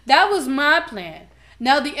 That was my plan.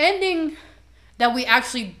 Now the ending that we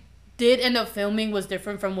actually did end up filming was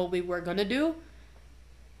different from what we were gonna do.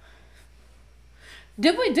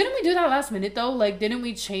 Didn't we do that last minute though? Like, didn't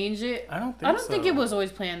we change it? I don't think I don't think so. it was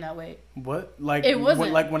always planned that way. What? Like It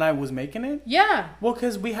wasn't. like when I was making it? Yeah. Well,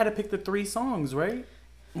 because we had to pick the 3 songs, right?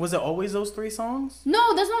 Was it always those 3 songs?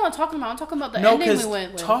 No, that's not what I'm talking about. I'm talking about the No, ending we because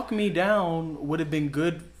went with. Talk Me Down would have been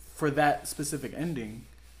good for that specific ending.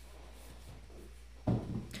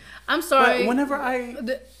 I'm sorry. But whenever I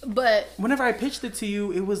But pitched it to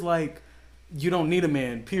you, it was like, you don't need a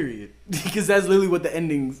man, period. Because that's literally what the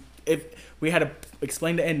ending if we had to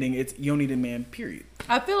explain the ending, it's you don't need a man. Period.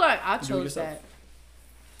 I feel like I Do it chose yourself.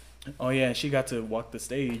 that. Oh yeah, and she got to walk the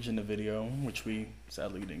stage in the video, which we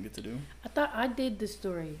sadly didn't get to do. I thought I did the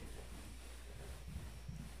story.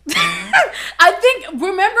 I think,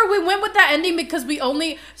 remember we went with that ending because we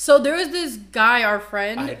only, so there was this guy, our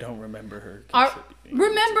friend. I don't remember her.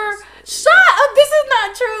 Remember, shut up, this is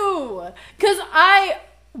not true. Because I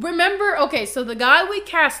remember, okay, so the guy we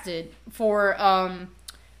casted for,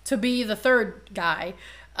 to be the third guy,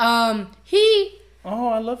 he, Oh,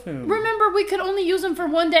 I love him. remember we could only use him for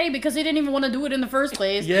one day because he didn't even want to do it in the first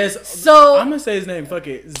place. Yes. So I'm gonna say his name. Fuck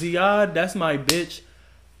it. Ziad, that's my bitch.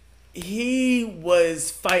 He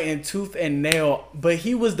was fighting tooth and nail, but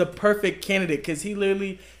he was the perfect candidate because he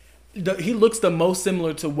literally, he looks the most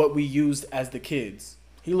similar to what we used as the kids.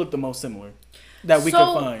 He looked the most similar that we could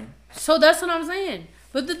find. So that's what I'm saying.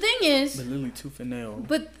 But the thing is, But literally tooth and nail.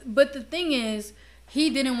 but the thing is,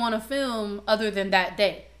 he didn't want to film other than that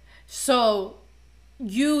day. So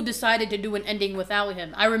you decided to do an ending without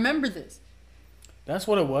him. I remember this. That's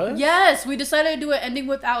what it was? Yes, we decided to do an ending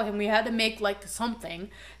without him. We had to make like something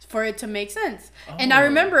for it to make sense. And I Oh.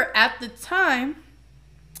 remember at the time,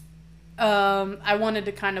 I wanted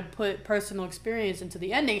to kind of put personal experience into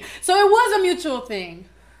the ending. So it was a mutual thing.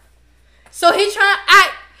 So he tried to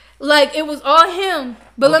act like it was all him.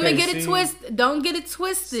 But let me Okay, get it see. twisted. Don't get it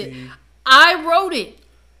twisted. See, I wrote it.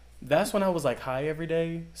 that's when I was like high every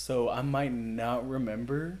day, so I might not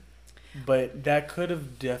remember, but that could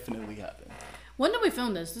have definitely happened. When did we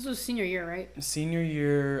film this? This was senior year, right? Senior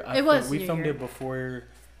year, It was we senior filmed year. it before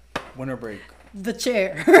winter break. The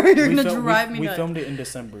chair. You're We gonna fil- drive we, me we nuts. filmed it in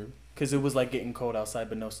December because it was like getting cold outside,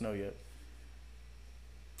 but no snow yet.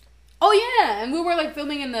 Oh yeah, and we were like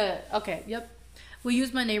filming in the. Okay, yep. We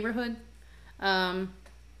used my neighborhood.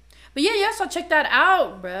 But yeah, so check that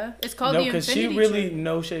out, bruh. It's called No, the because Infinity she really, Tree.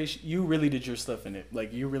 no shade, you really did your stuff in it.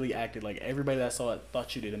 Like, you really acted like everybody that saw it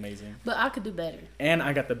thought you did amazing. But I could do better. And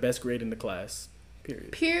I got the best grade in the class.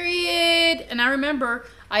 Period. Period. And I remember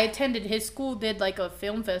I attended. His school did like a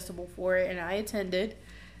film festival for it, and I attended.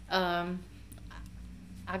 I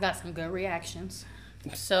got some good reactions.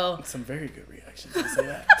 So, Some very good reactions, I'll say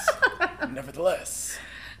that. Nevertheless.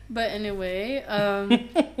 but anyway,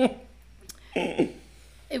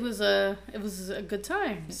 it was a good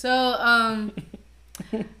time. So,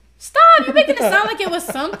 stop! You're making it sound like it was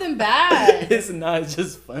something bad. It's not, it's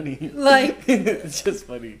just funny. Like, It's just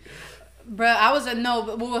funny. bruh, I was no.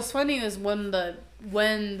 But what was funny is when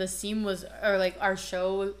the scene was, or like our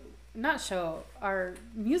show, not show, our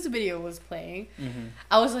music video was playing. Mm-hmm.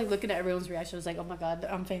 I was like looking at everyone's reaction. I was like, oh my god,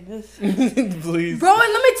 I'm famous. Please. Bro,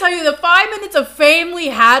 and let me tell you, the 5 minutes of fame we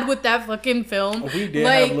had with that fucking film. We did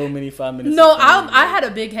like, have little mini 5 minutes. No, of fame, I had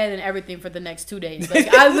a big head and everything for the next 2 days. Like,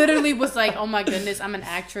 I literally was like, oh my goodness, I'm an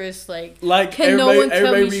actress. Like can no one tell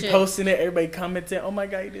everybody me shit? reposting it, everybody commenting, oh my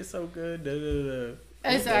god, you did so good. Da, da, da, da.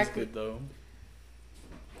 That's Exactly. good though.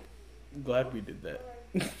 Glad we did that.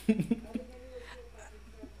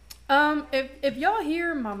 If y'all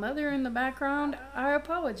hear my mother in the background, I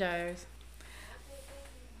apologize.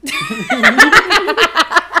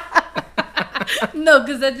 No,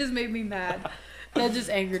 because that just made me mad. That just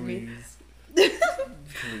angered me. Please.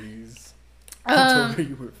 Please. I told her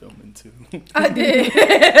you were filming too. I did.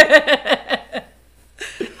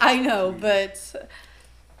 I know, but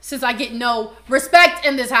since I get no respect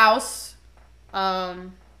in this house,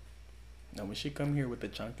 Now when she come here with the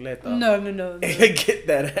chancleta, no. get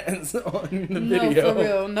that ass on the No, video. for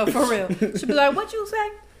real. No, for real. She'd be like, what you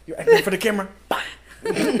say? You're acting for the camera.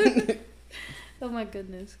 Oh my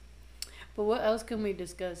goodness. But what else can we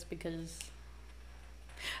discuss? Because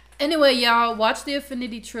anyway, y'all, watch the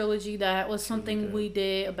Infinity Trilogy. That was something we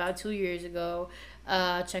did about 2 years ago.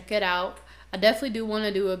 Check it out. I definitely do want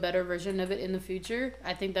to do a better version of it in the future.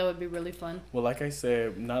 I think that would be really fun. Well, like I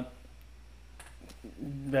said, not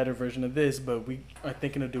better version of this, but we are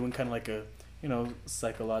thinking of doing kind of like a,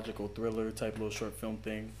 psychological thriller type little short film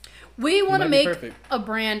thing. We want to might be make perfect. a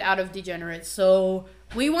brand out of Degenerates. So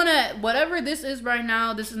we want to, whatever this is right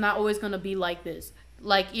now, this is not always going to be like this.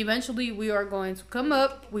 Like, eventually we are going to come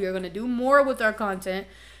up. We are going to do more with our content.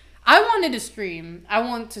 I wanted to stream. I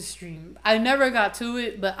want to stream. I never got to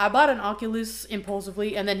it, but I bought an Oculus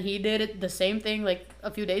impulsively, and then he did it the same thing like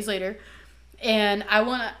a few days later. And I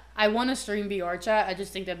want to stream VR chat. I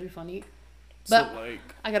just think that'd be funny. But so like,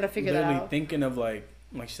 I got to figure that literally out. thinking of like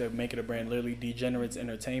you said, make it a brand. Literally, Degenerates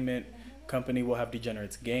Entertainment Company will have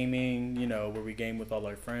Degenerates Gaming. Where we game with all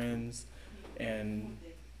our friends, and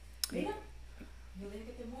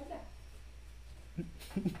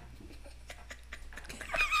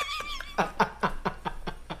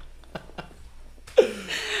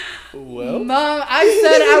Mom, I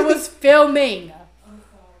said I was filming.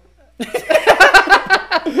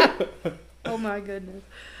 Oh my goodness.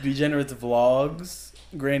 Degenerates vlogs.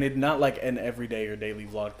 Granted, not like an everyday or daily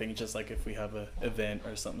vlog thing. Just like if we have an event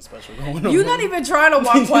or something special going on. You're not even trying to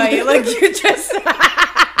walk quiet. Like you just.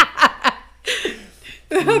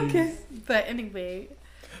 Okay. But anyway.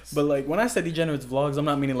 But like when I say degenerates vlogs, I'm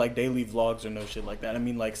not meaning like daily vlogs or no shit like that. I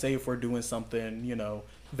mean like say if we're doing something, you know,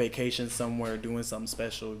 vacation somewhere, doing something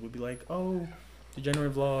special, we'd be like, oh,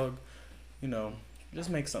 degenerate vlog, you know, just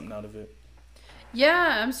make something out of it.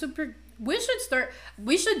 Yeah, I'm super. We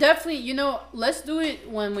should definitely, you know, let's do it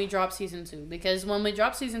when we drop season 2. Because when we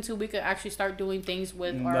drop season 2, we could actually start doing things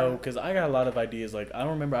with our. No, because I got a lot of ideas. Like I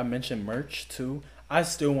remember I mentioned merch too. I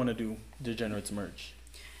still want to do degenerates merch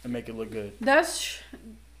and make it look good.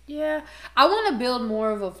 Yeah, I want to build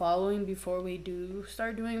more of a following before we do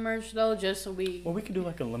start doing merch, though, just so we... Well, we could do,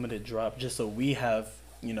 like, a limited drop just so we have,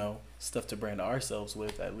 you know, stuff to brand ourselves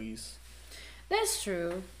with, at least. That's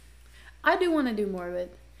true. I do want to do more of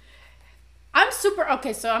it. I'm super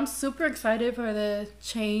excited for the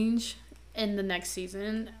change in the next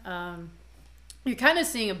season. You're kind of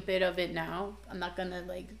seeing a bit of it now. I'm not going to,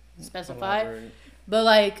 like, specify. Elaborate. But,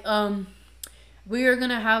 like, we are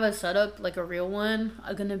gonna have a setup, like a real one.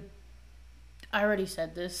 I already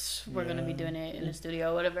said this. We're gonna be doing it in the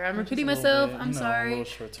studio, whatever. I'm repeating myself. I'm sorry. A little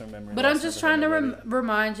short-term memory but I'm just trying to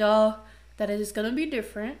remind y'all that it is gonna be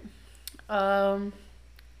different. I'm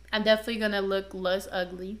definitely gonna look less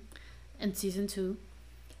ugly in season 2.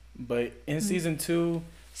 But in season 2,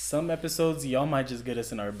 some episodes y'all might just get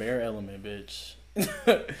us in our bare element, bitch.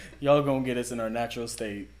 Y'all gonna get us in our natural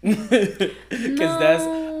state. Because that's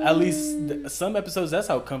at least some episodes, that's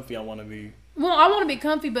how comfy I want to be. Well, I want to be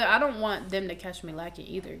comfy, but I don't want them to catch me lacking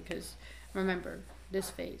either. Because remember, this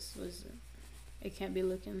face it can't be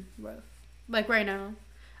looking rough. Like right now,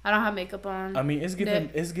 I don't have makeup on. I mean, it's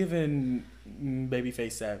given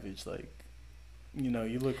babyface savage. Like, you know,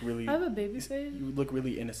 you look really. I have a baby face. You look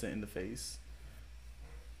really innocent in the face.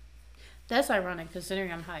 That's ironic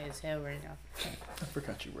considering I'm high as hell right now. I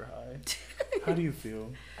forgot you were high. How do you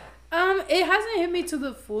feel? It hasn't hit me to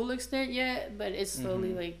the full extent yet, but it's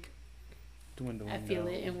slowly like dwindling. I feel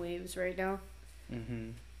it in waves right now.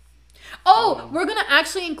 Mm-hmm. Oh, we're gonna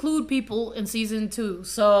actually include people in season 2,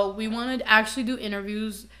 so we want to actually do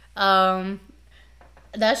interviews. That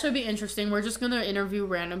should be interesting. We're just gonna interview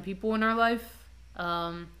random people in our life,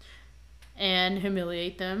 and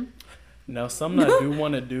humiliate them. Now, something I do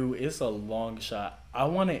want to do, it's a long shot. I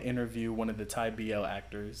want to interview one of the Thai BL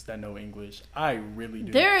actors that know English. I really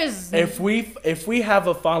do. There is... If we have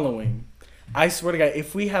a following, I swear to God,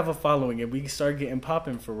 if we have a following and we start getting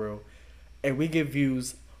popping for real, and we get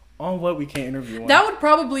views on what we can interview on. That would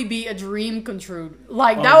probably be a dream come true.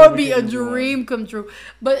 Like, that would be a dream come true.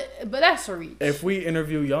 But that's a reach. If we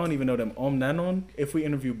interview, y'all don't even know them Nanon. If we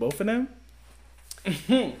interview both of them.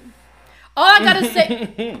 All I gotta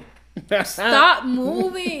say... Stop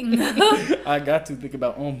moving. I got to think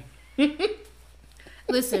about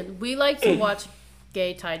Listen, we like to watch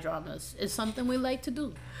gay Thai dramas. It's something we like to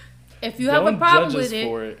do. If you Don't have a problem judge with us it,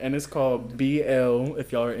 for it, and it's called BL.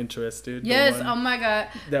 If y'all are interested, yes. Oh my God,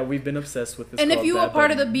 that we've been obsessed with. And if you are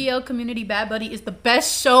part of the BL community, Bad Buddy is the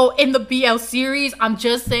best show in the BL series. I'm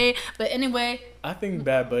just saying. But anyway, I think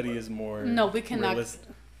Bad Buddy is more. No, we cannot.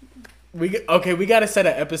 We gotta set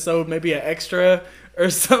an episode, maybe an extra or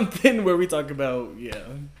something where we talk about yeah.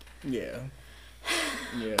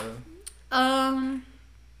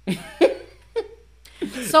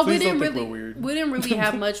 So we didn't really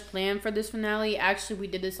have much planned for this finale. Actually, we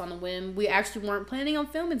did this on a whim. We actually weren't planning on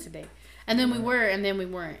filming today, and then we were, and then we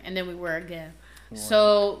weren't, and then we were again.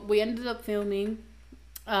 So we ended up filming.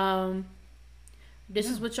 This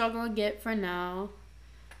is what y'all gonna get for now.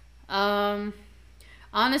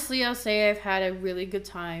 Honestly, I'll say I've had a really good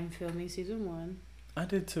time filming season 1. I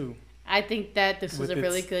did too. I think that this was a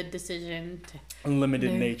really good decision.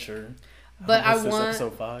 Limited nature. But I want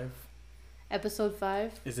episode 5. Episode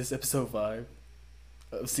 5? Is this episode 5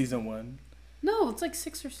 of season 1? No, it's like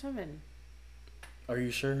 6 or 7. Are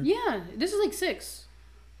you sure? Yeah, this is like 6.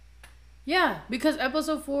 Yeah, because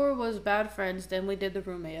episode 4 was Bad Friends. Then we did the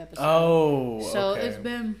roommate episode. Oh, so okay. it's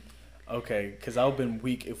been okay. Because I would have been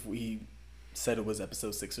weak if we said it was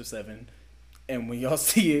episode 6 or 7. And when y'all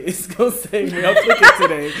see it, it's gonna say, when y'all click it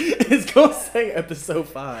today, it's gonna say episode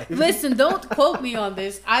 5. Listen, don't quote me on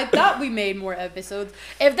this. I thought we made more episodes.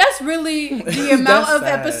 If that's really the amount of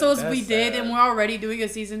sad. episodes That's we did sad. and we're already doing a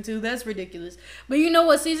season 2, that's ridiculous. But you know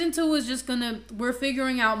what? Season 2 is just we're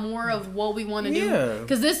figuring out more of what we want to do. Yeah.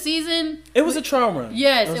 Because this season... It was a trial run.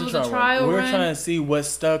 Yes, it was a trial We were run. trying to see what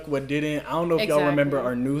stuck, what didn't. I don't know if y'all Exactly. remember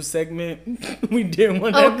our news segment. We did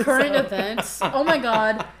one Oh, episode. current events. Oh my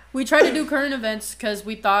God. We tried to do current events because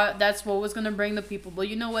we thought that's what was going to bring the people. But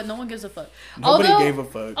you know what? No one gives a fuck. Nobody gave a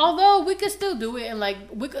fuck. Although we could still do it and like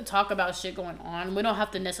we could talk about shit going on. We don't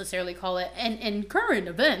have to necessarily call it and current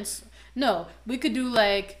events. No, we could do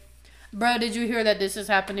like, bro, did you hear that this is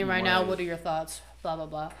happening right now? Right. What are your thoughts? Blah blah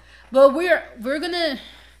blah. But we're gonna.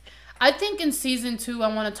 I think in season 2,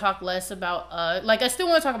 I want to talk less about like I still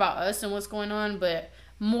want to talk about us and what's going on, but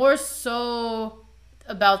more so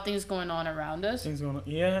about things going on around us. Things going on.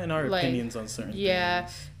 Yeah, and our Like, opinions on certain Yeah,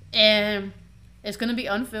 things. and it's gonna be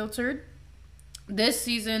unfiltered. This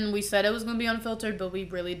season, we said it was gonna be unfiltered, but we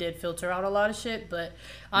really did filter out a lot of shit. But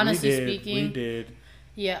honestly speaking, we did.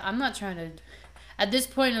 yeah, I'm not trying to. At this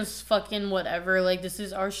point, it's fucking whatever. Like, this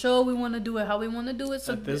is our show. We want to do it how we want to do it.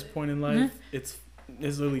 So At this point in life, it's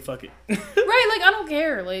literally fuck it. right? Like, I don't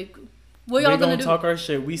care. Like, what y'all we gonna gonna do? talk our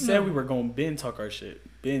shit. We said No. we were gonna Ben talk our shit.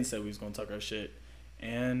 Ben said we was gonna talk our shit,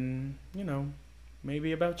 and you know,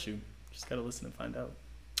 maybe about you. Just gotta listen and find out.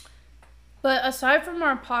 But aside from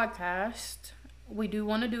our podcast, we do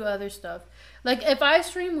want to do other stuff. Like, if I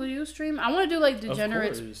stream, will you stream? I want to do like Of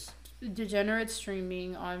course. degenerate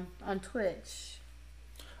streaming on Twitch.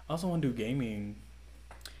 I also want to do gaming.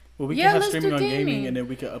 Well, we Yeah, can have let's do streaming on gaming, gaming. and then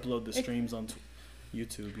we can upload the streams on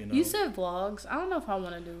YouTube. You know. You said vlogs. I don't know if I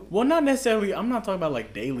want to do. Well, not necessarily. I'm not talking about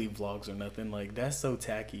like daily vlogs or nothing. Like that's so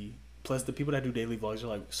tacky. Plus, the people that do daily vlogs are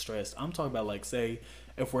like stressed. I'm talking about like, say,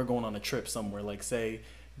 if we're going on a trip somewhere, like say,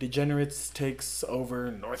 Degenerates takes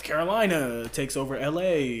over North Carolina, takes over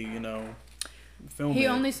LA. You know, film. He it.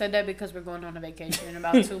 only said that because we're going on a vacation in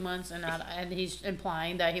about 2 months, and he's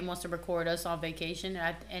implying that he wants to record us on vacation,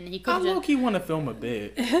 and he I could low just. key want to film a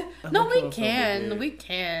bit. No, we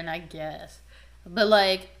can, I guess, but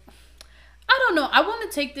like, I don't know. I want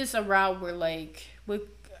to take this a route where like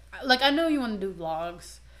I know you want to do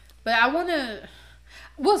vlogs, but I want to.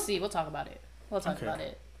 We'll see. We'll talk about it.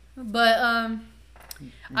 But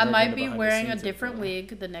I might be wearing a different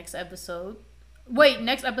wig the next episode. Wait,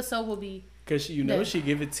 next episode will be. Cause you know she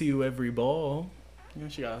give it to you every ball. You know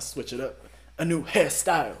she gotta switch it up. A new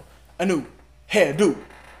hairstyle, a new hairdo.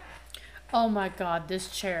 Oh my God, this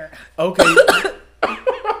chair. Okay.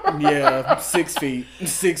 Yeah, 6 feet.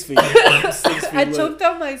 6 feet. 6 feet. I Look. choked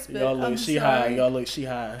on my spit. Y'all look, I'm she sorry. high. Y'all look, she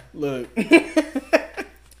high. Look.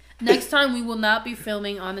 Next time we will not be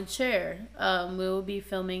filming on a chair. We will be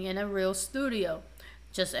filming in a real studio.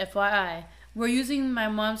 Just FYI. We're using my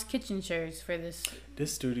mom's kitchen chairs for this.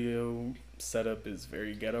 This studio setup is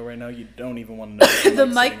very ghetto right now. You don't even want to know what The the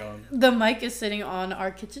mic, sitting on. the mic is sitting on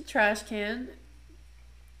our kitchen trash can,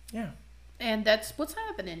 Yeah. and that's what's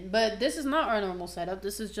happening. But this is not our normal setup.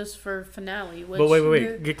 This is just for finale. Which But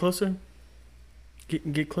wait. Get closer.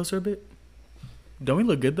 Get closer a bit. Don't we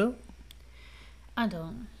look good though? I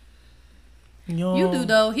don't. Yo. You do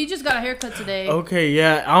though. He just got a haircut today. Okay,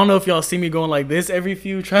 yeah. I don't know if y'all see me going like this every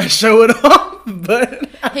few trying to show it off, but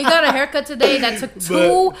He got a haircut today that took But 2 I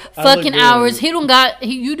look fucking good. hours.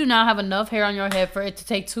 You do not have enough hair on your head for it to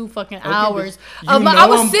take 2 fucking hours. You But I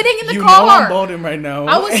know was sitting in the you car. know I'm balding right now.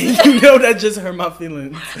 I was- and you know that just hurt my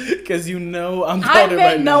feelings. Because you know I'm I balding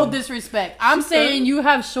meant right no now. disrespect. I'm saying you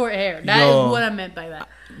have short hair. That Yo. is what I meant by that.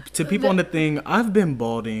 To people on the thing, I've been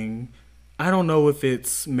balding. I don't know if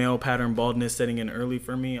it's male pattern baldness setting in early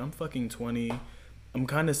for me. I'm fucking 20. I'm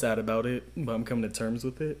kind of sad about it, but I'm coming to terms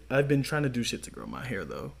with it. I've been trying to do shit to grow my hair,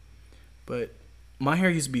 though. But my hair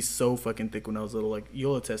used to be so fucking thick when I was little. Like,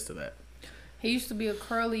 you'll attest to that. He used to be a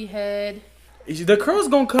curly head. The curls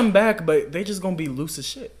gonna come back, but they just gonna be loose as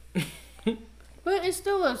shit. But it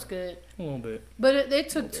still looks good. A little bit. But it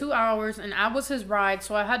took 2 hours, and I was his ride,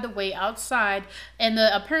 so I had to wait outside. And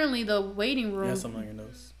apparently the waiting room. You got something on your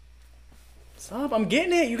nose. Stop, I'm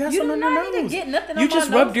getting it. You got You something do on not your need to nose. get nothing on You my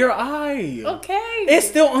just nose. rubbed your eye. Okay. It's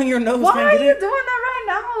still on your nose. Why Can I are get you it? doing that right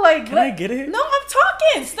now? Like, Can I get it? No, I'm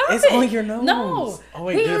talking. Stop It's it. on your nose. No. Oh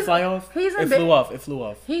wait, did it fly off? He's It flew off. It flew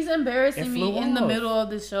off. He's embarrassing It me flew in the off. middle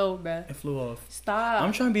of the show, bruh. It flew off. Stop.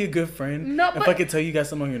 I'm trying to be a good friend. No, if but- I could tell you got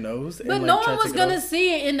something on your nose, But and, no like, try one to was take it gonna off.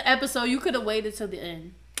 see it in the episode. You could have waited till the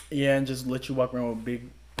end. Yeah, and just let you walk around with big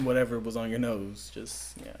whatever was on your nose.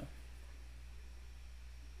 Just yeah.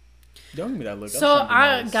 Don't give me that look. So I'm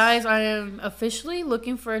trying to be nice. guys, I am officially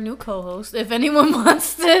looking for a new co-host. If anyone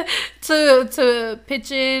wants to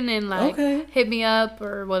pitch in and like Okay. hit me up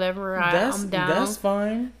or whatever. I'm down. That's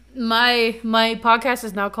fine. My podcast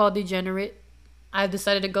is now called Degenerate. I've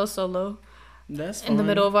decided to go solo That's fine. in the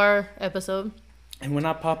middle of our episode. And when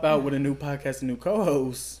I pop out with a new podcast and new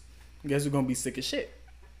co-host, guess who's gonna be sick as shit?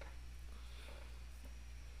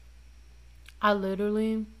 I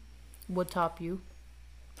literally would top you.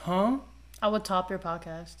 Huh? I would top your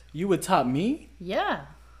podcast. You would top me? Yeah.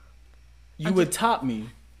 You would top me?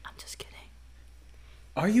 I'm just kidding.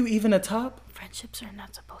 Are you even a top? Friendships are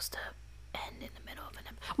not supposed to end in the middle of an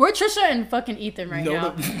episode. We're Trisha and fucking Ethan right No, now.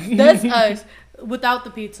 the- That's us without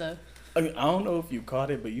the pizza. I mean, I don't know if you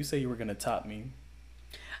caught it, but you say you were gonna top me.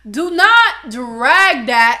 Do not drag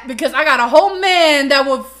that because I got a whole man that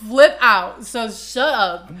will flip out. So shut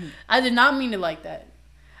up. I did not mean it like that.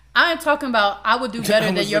 I am talking about I would do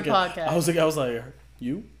better than your podcast. I was like,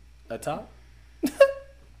 you a top?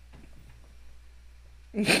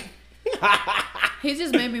 He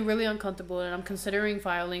just made me really uncomfortable, and I'm considering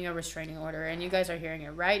filing a restraining order. And you guys are hearing it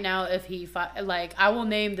right now. If he I will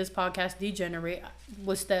name this podcast Degenerate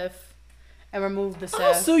with Steph, and remove the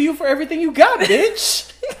I'll Steph. sue you for everything you got,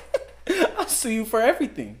 bitch. I'll sue you for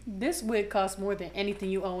everything. This wig costs more than anything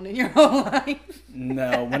you own in your whole life.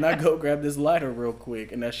 Now, when I go grab this lighter real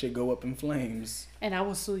quick and that shit go up in flames, And I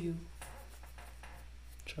will sue you.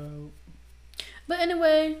 child. But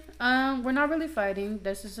anyway, we're not really fighting.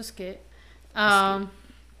 This is a skit. I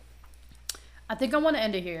think I want to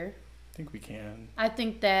end it here. I think we can. I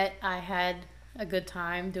think that I had a good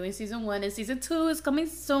time doing season 1, and season 2 is coming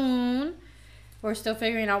soon. We're still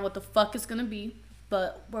figuring out what the fuck it's gonna be,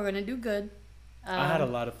 but we're gonna do good. I had a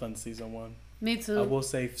lot of fun season 1. Me too. I will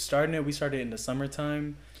say, we started in the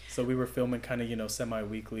summertime, so we were filming kind of,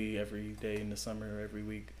 semi-weekly every day in the summer, every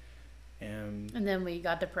week. And then we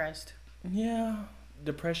got depressed. yeah,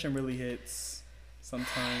 depression really hits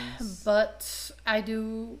sometimes. But I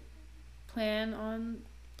do plan on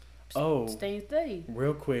staying steady.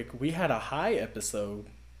 Real quick, we had a high episode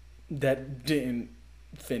that didn't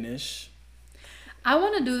finish. I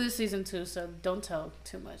want to do this season 2, so don't tell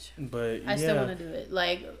too much. But I still want to do it.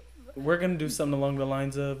 Like, we're going to do something along the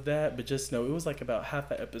lines of that, but just know it was like about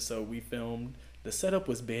half an episode we filmed. The setup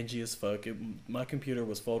was bangy as fuck. My computer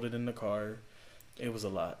was folded in the car. It was a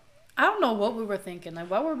lot. I don't know what we were thinking. Like,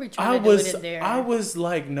 why were we trying to do it in there? I was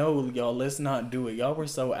like, no, y'all, let's not do it. Y'all were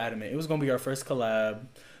so adamant. It was going to be our first collab.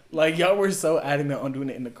 Like, y'all were so adamant on doing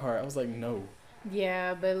it in the car. I was like, no.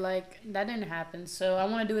 Yeah, but, like, that didn't happen. So, I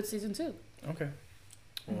want to do it season 2. Okay.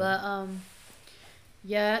 But,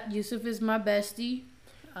 yeah, Yusuf is my bestie.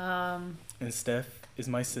 And Steph is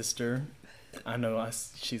my sister. I know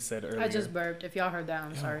she said earlier. I just burped. If y'all heard that,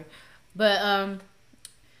 I'm sorry. But,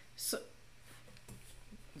 so...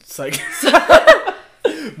 It's like...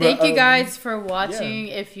 Thank you guys for watching.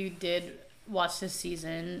 Yeah. If you did watch this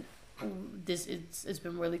season, it's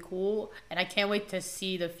been really cool, and I can't wait to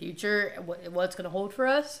see the future, what's gonna hold for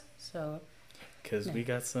us. So, because we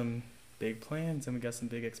got some big plans and we got some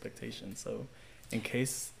big expectations. So, in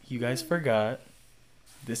case you guys forgot,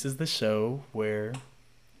 this is the show where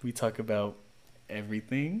we talk about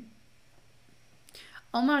everything.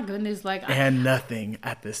 Oh my goodness! Like and nothing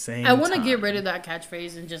at the same time. I want to get rid of that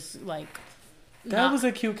catchphrase and just like. That was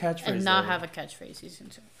a cute catchphrase. And not have a catchphrase season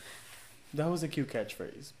 2. That was a cute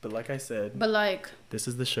catchphrase, but like I said, this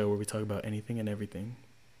is the show where we talk about anything and everything.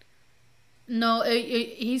 No,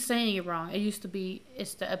 he's saying it wrong. It used to be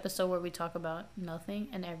it's the episode where we talk about nothing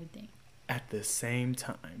and everything at the same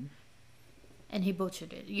time. And he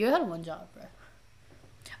butchered it. You had one job, bro.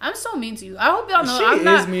 I'm so mean to you. I hope y'all know she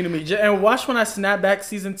is mean to me. And watch when I snap back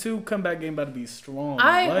season 2. Comeback game about to be strong.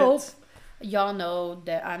 I hope y'all know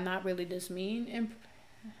that I'm not really this mean, and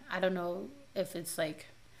I don't know if it's like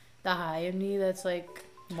the high in me that's like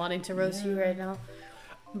wanting to roast you right now.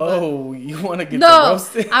 But you want to get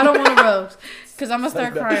roasted? I don't want to roast because I'm gonna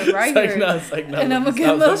start crying right here. And I'm gonna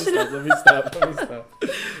get emotional. Let me stop.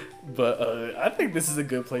 But I think this is a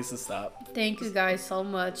good place to stop. Thank you guys so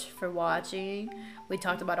much for watching. We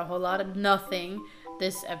talked about a whole lot of nothing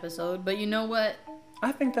this episode, but you know what?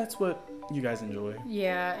 I think that's what you guys enjoy.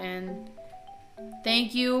 Yeah, and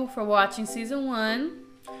thank you for watching season 1.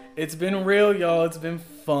 It's been real, y'all. It's been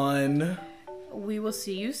fun. We will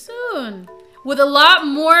see you soon with a lot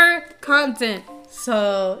more content.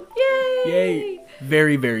 So, yay!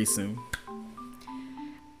 Very, very soon.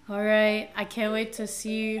 All right. I can't wait to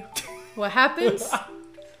see what happens.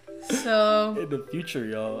 So in the future,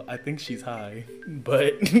 y'all, I think she's high,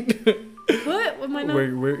 but what? What am I not?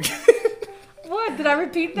 We're What? Did I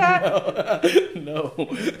repeat that? No.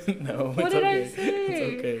 What did I say?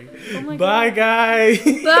 It's okay. Oh my Bye, God.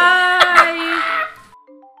 guys. Bye.